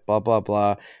wet, blah, blah,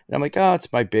 blah. And I'm like, oh,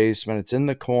 it's my basement. It's in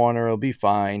the corner. It'll be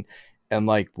fine. And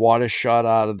water shot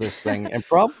out of this thing and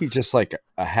probably just a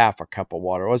half a cup of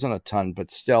water. It wasn't a ton,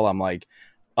 but still I'm like,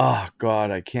 oh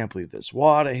God, I can't believe there's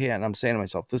water here. And I'm saying to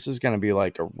myself, this is going to be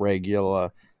a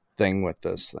regular thing with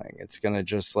this thing. It's going to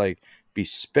just be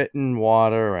spitting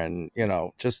water and,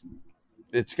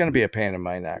 it's going to be a pain in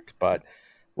my neck, but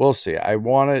we'll see. I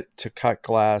want it to cut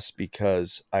glass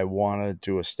because I want to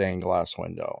do a stained glass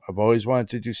window. I've always wanted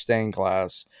to do stained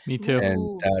glass. Me too.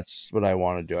 And that's what I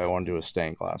want to do. I want to do a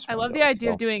stained glass window. I love the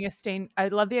idea of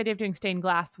doing stained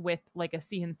glass with a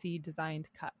CNC designed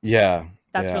cut. Yeah.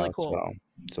 That's really cool.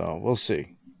 So we'll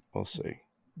see. We'll see.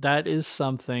 That is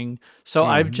something. So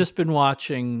I've just been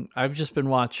watching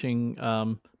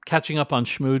catching up on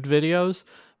Schmood videos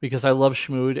because I love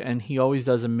Schmood and he always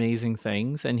does amazing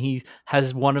things. And he's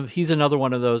another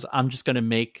one of those, I'm just going to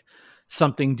make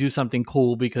do something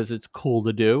cool because it's cool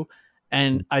to do.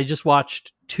 And I just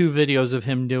watched 2 videos of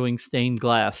him doing stained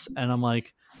glass and I'm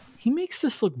like, he makes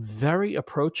this look very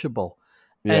approachable.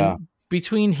 Yeah. And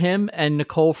between him and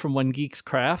Nicole from When Geeks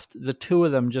Craft, the 2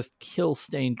 of them just kill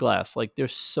stained glass. Like they're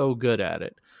so good at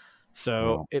it.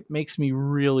 So it makes me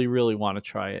really, really want to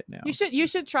try it now. You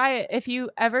should try it if you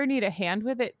ever need a hand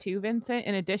with it too, Vincent.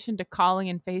 In addition to calling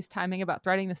and FaceTiming about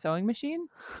threading the sewing machine,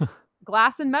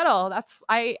 glass and metal. That's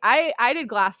I did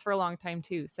glass for a long time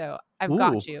too. So I've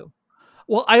got you.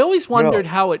 Well, I always wondered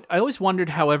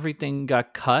how everything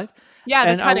got cut.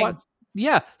 Yeah, the cutting.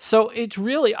 Yeah, so it's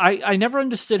really I never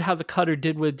understood how the cutter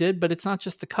did what it did, but it's not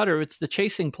just the cutter; it's the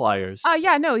chasing pliers.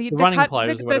 Yeah, no, the running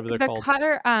pliers, or whatever they're called. The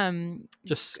cutter,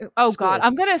 just. Oh God,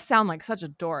 I'm gonna sound like such a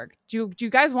dork. Do you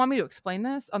guys want me to explain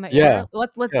this on the air?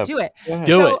 Let's do it.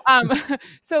 Do it.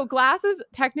 So glass is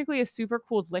technically a super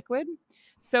cooled liquid.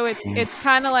 So it's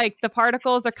kind of like the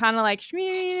particles are kind of like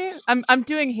shmee. I'm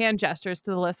doing hand gestures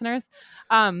to the listeners.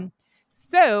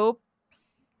 So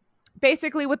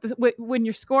basically when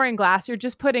you're scoring glass, you're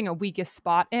just putting a weakest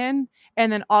spot in,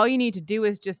 and then all you need to do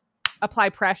is just apply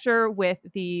pressure with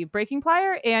the breaking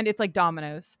plier, and it's like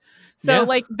dominoes. So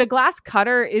like the glass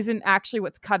cutter isn't actually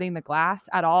what's cutting the glass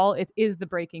at all. It is the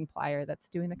breaking plier that's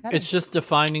doing the cutting. It's just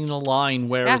defining the line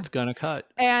where it's going to cut.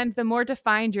 And the more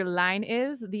defined your line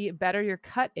is, the better your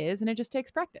cut is, and it just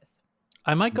takes practice.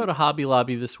 I might go to Hobby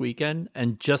Lobby this weekend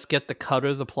and just get the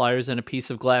cutter, the pliers, and a piece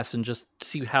of glass and just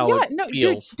see how it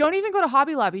feels. Dude, don't even go to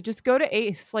Hobby Lobby. Just go to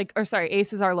Ace.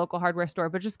 Ace is our local hardware store,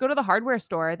 but just go to the hardware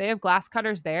store. They have glass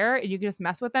cutters there, and you can just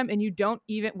mess with them. And you don't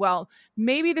even,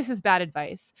 maybe this is bad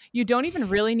advice. You don't even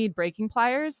really need breaking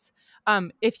pliers.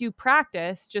 If you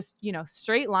practice, just,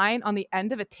 straight line on the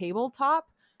end of a tabletop,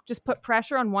 just put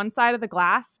pressure on one side of the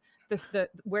glass,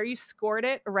 where you scored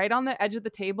it, right on the edge of the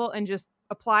table, and just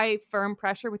apply firm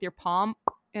pressure with your palm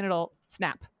and it'll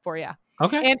snap for you.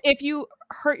 Okay. And if you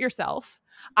hurt yourself,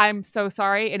 I'm so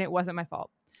sorry, and it wasn't my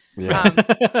fault. Yeah.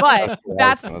 But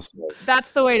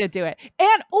that's the way to do it.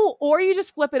 And or you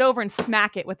just flip it over and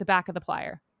smack it with the back of the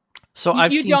plier. So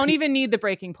you don't even need the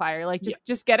breaking plier. Like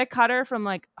just get a cutter from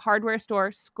like hardware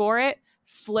store, score it,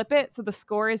 flip it so the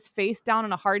score is face down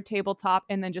on a hard tabletop,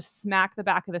 and then just smack the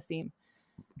back of the seam.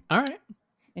 All right.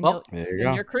 And there you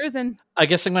go. You're cruising. I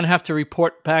guess I'm going to have to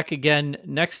report back again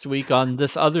next week on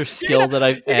this other skill that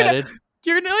I've added.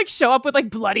 You're going to show up with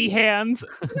bloody hands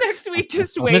next week.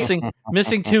 Just wait.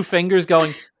 Missing 2 fingers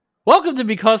going, welcome to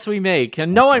Because We Make.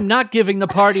 And no, I'm not giving the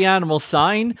party animal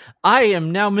sign. I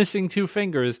am now missing 2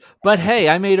 fingers. But hey,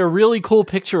 I made a really cool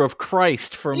picture of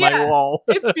Christ for my wall.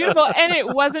 It's beautiful. And it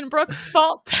wasn't Brooke's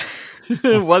fault.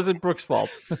 It wasn't Brooke's fault.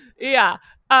 Yeah.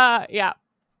 Yeah.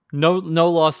 No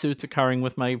lawsuits occurring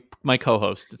with my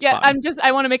co-host. It's fine.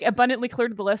 I want to make abundantly clear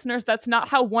to the listeners, that's not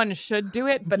how one should do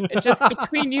it, but just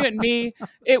between you and me,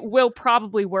 it will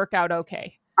probably work out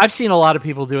okay. I've seen a lot of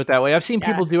people do it that way. I've seen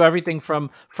people do everything from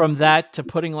that to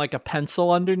putting like a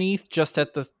pencil underneath just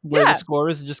at where the score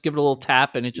is, and just give it a little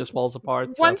tap and it just falls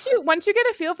apart. So. Once you get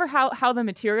a feel for how the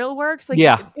material works,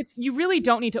 it's you really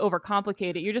don't need to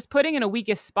overcomplicate it. You're just putting in a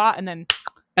weakest spot and then.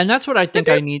 And that's what I think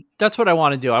I need. That's what I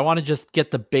want to do. I want to just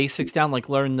get the basics down, like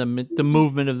learn the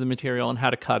movement of the material and how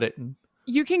to cut it.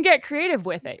 You can get creative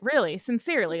with it, really,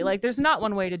 sincerely. Like, there's not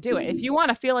one way to do it. If you want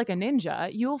to feel like a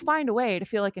ninja, you'll find a way to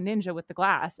feel like a ninja with the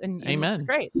glass, and Amen. It's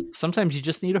great. Sometimes you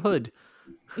just need a hood.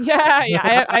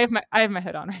 Yeah. I have my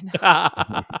hood on right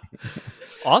now.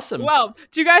 Awesome. Well,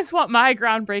 do you guys want my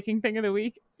groundbreaking thing of the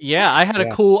week? Yeah, I had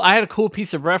a cool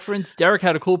piece of reference. Derek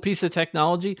had a cool piece of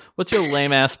technology. What's your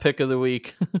lame ass pick of the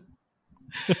week?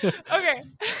 Okay,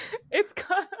 it's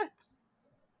called.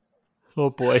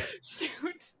 Oh boy! Shoot.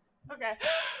 Okay.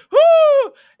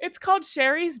 Woo! It's called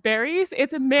Sherry's Berries.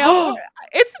 It's a mail.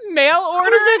 It's mail order.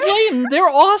 What is that lame? They're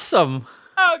awesome.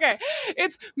 Oh, okay.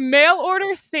 It's mail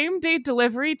order, same day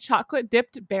delivery, chocolate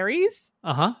dipped berries.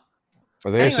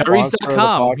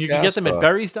 Berries.com. You can get them at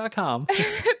berries.com.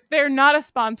 They're not a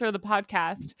sponsor of the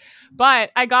podcast,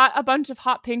 but I got a bunch of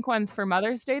hot pink ones for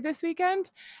Mother's Day this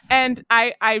weekend. And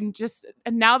I'm just,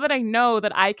 now that I know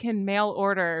that I can mail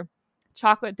order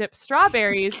chocolate dipped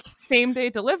strawberries, same day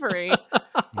delivery,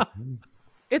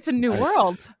 it's a new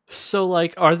world. So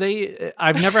are they,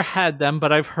 I've never had them,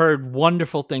 but I've heard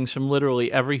wonderful things from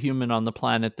literally every human on the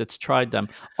planet that's tried them.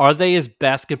 Are they as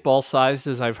basketball sized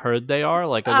as I've heard they are?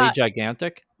 Are they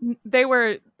gigantic? They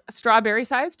were strawberry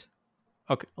sized.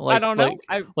 Okay, I don't know.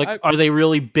 Are they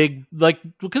really big? Like,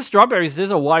 because strawberries,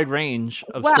 there's a wide range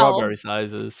of strawberry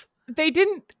sizes. They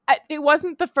didn't. It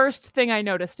wasn't the first thing I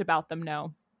noticed about them.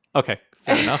 No. Okay,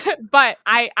 fair enough. But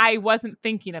I wasn't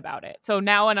thinking about it. So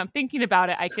now when I'm thinking about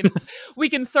it, we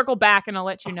can circle back and I'll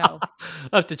let you know.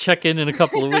 I'll have to check in a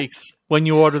couple of weeks when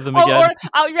you order them again. Or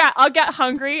I'll get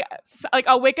hungry. Like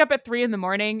I'll wake up at 3 a.m.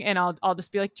 and I'll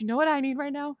just be like, do you know what I need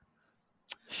right now?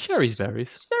 Sherry's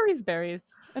berries. Sherry's berries.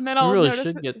 And then I'll we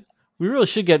really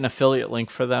should get an affiliate link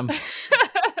for them.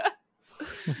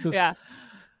 Yeah.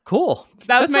 Cool.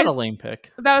 That's not a lame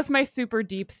pick. That was my super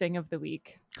deep thing of the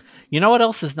week. You know what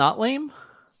else is not lame?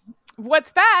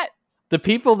 What's that? The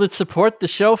people that support the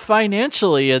show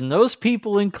financially, and those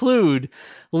people include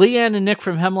Leanne and Nick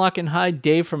from Hemlock and Hyde,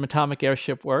 Dave from Atomic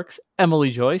Airship Works, Emily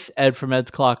Joyce, Ed from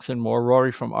Ed's Clocks and More,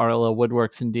 Rory from RLL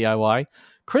Woodworks and DIY,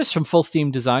 Chris from Full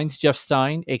Steam Designs, Jeff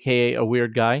Stein, aka A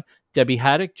Weird Guy, Debbie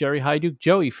Haddock, Jerry Hyduke,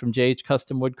 Joey from JH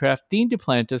Custom Woodcraft, Dean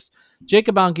Duplantis,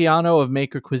 Jacob Angiano of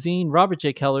Maker Cuisine, Robert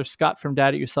J. Keller, Scott from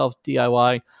Dad It Yourself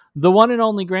DIY, the one and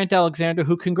only Grant Alexander,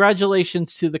 who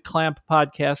congratulations to the Clamp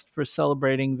podcast for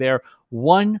celebrating their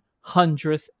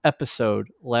 100th episode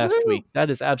last week. That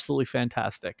is absolutely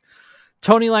fantastic.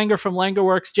 Tony Langer from Langer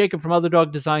Works, Jacob from Other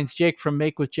Dog Designs, Jake from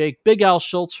Make with Jake, Big Al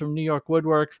Schultz from New York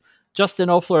Woodworks, Justin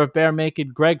Ofler of Bear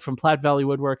Naked, Greg from Platte Valley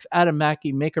Woodworks, Adam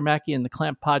Mackey, Maker Mackey and the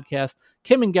Clamp Podcast,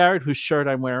 Kim and Garrett, whose shirt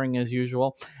I'm wearing as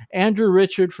usual, Andrew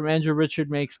Richard from Andrew Richard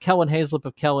Makes, Kellen Hazlip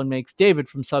of Kellen Makes, David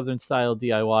from Southern Style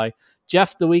DIY,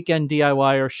 Jeff the Weekend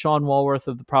DIYer, Sean Walworth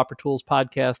of the Proper Tools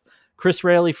Podcast, Chris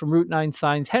Raley from Route 9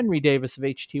 Signs, Henry Davis of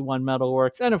HT1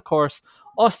 Metalworks, and of course,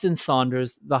 Austin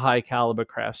Saunders, the High Caliber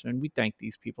Craftsman. We thank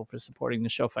these people for supporting the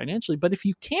show financially. But if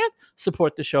you can't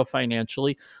support the show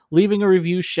financially, leaving a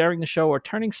review, sharing the show, or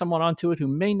turning someone onto it who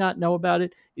may not know about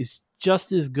it is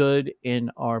just as good in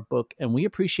our book. And we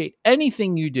appreciate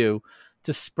anything you do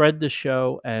to spread the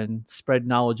show and spread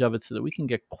knowledge of it so that we can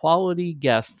get quality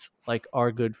guests like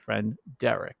our good friend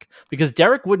Derek. Because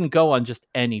Derek wouldn't go on just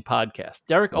any podcast.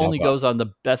 Derek only goes on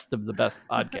the best of the best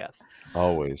podcasts.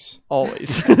 Always.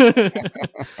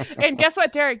 And guess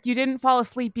what, Derek? You didn't fall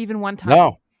asleep even one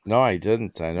time. No, I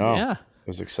didn't. I know. Yeah. It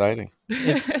was exciting.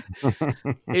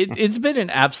 It's been an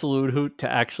absolute hoot to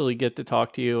actually get to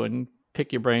talk to you and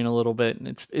pick your brain a little bit,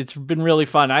 and it's been really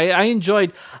fun. I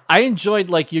enjoyed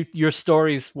like your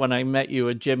stories when I met you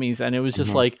at Jimmy's, and it was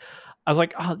just like I was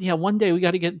like, oh yeah, one day we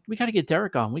got to get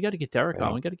Derek on. We got to get Derek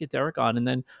on. And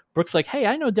then Brooke's like, hey,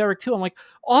 I know Derek too. I'm like,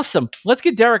 awesome, let's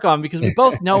get Derek on because we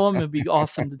both know him. It'd be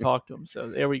awesome to talk to him. So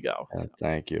there we go.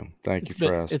 Thank you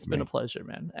for asking. It's been a pleasure,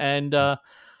 man. And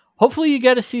hopefully you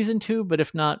get a season 2, but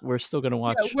if not, we're still going to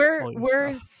watch. Yeah,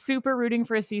 we're super rooting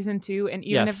for a season 2, and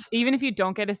even if you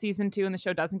don't get a season 2 and the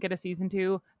show doesn't get a season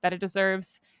 2 that it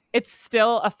deserves, it's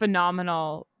still a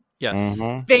phenomenal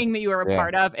thing that you were a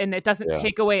part of, and it doesn't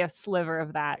take away a sliver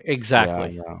of that.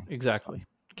 Exactly.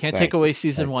 Can't take away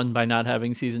season 1 by not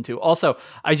having season 2. Also,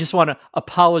 I just want to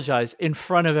apologize in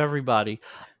front of everybody.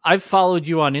 I've followed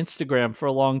you on Instagram for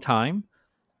a long time.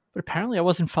 But apparently I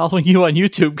wasn't following you on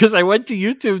YouTube because I went to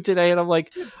YouTube today and I'm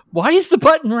like, why is the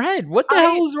button red? What the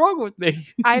hell is wrong with me?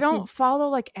 I don't follow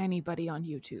like anybody on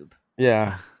YouTube.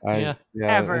 Yeah,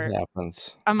 ever. It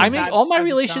happens. I mean, all my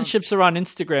relationships are on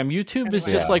Instagram. YouTube is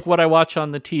just like what I watch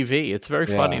on the TV. It's very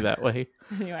funny that way.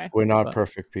 Anyway, we're not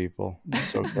perfect people.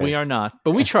 It's okay. We are not,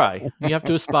 but we try. We have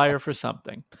to aspire for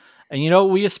something. And you know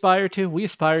what we aspire to? We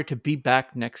aspire to be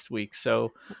back next week.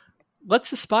 So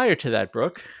let's aspire to that,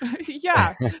 Brooke.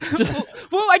 Yeah.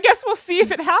 Well, I guess we'll see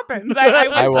if it happens.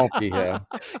 I won't be here.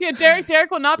 Yeah, Derek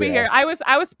will not be here. I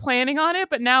was planning on it,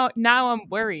 but now I'm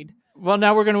worried. Well,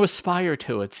 now we're going to aspire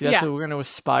to it. See, that's what we're going to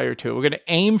aspire to. We're going to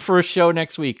aim for a show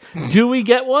next week. Do we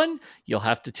get one? You'll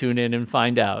have to tune in and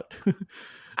find out.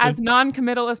 As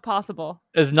non-committal as possible.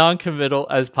 As non-committal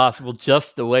as possible,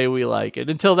 just the way we like it.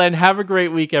 Until then, have a great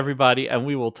week, everybody, and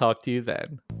we will talk to you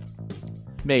then.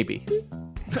 Maybe.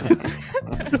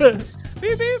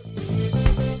 Beep, beep.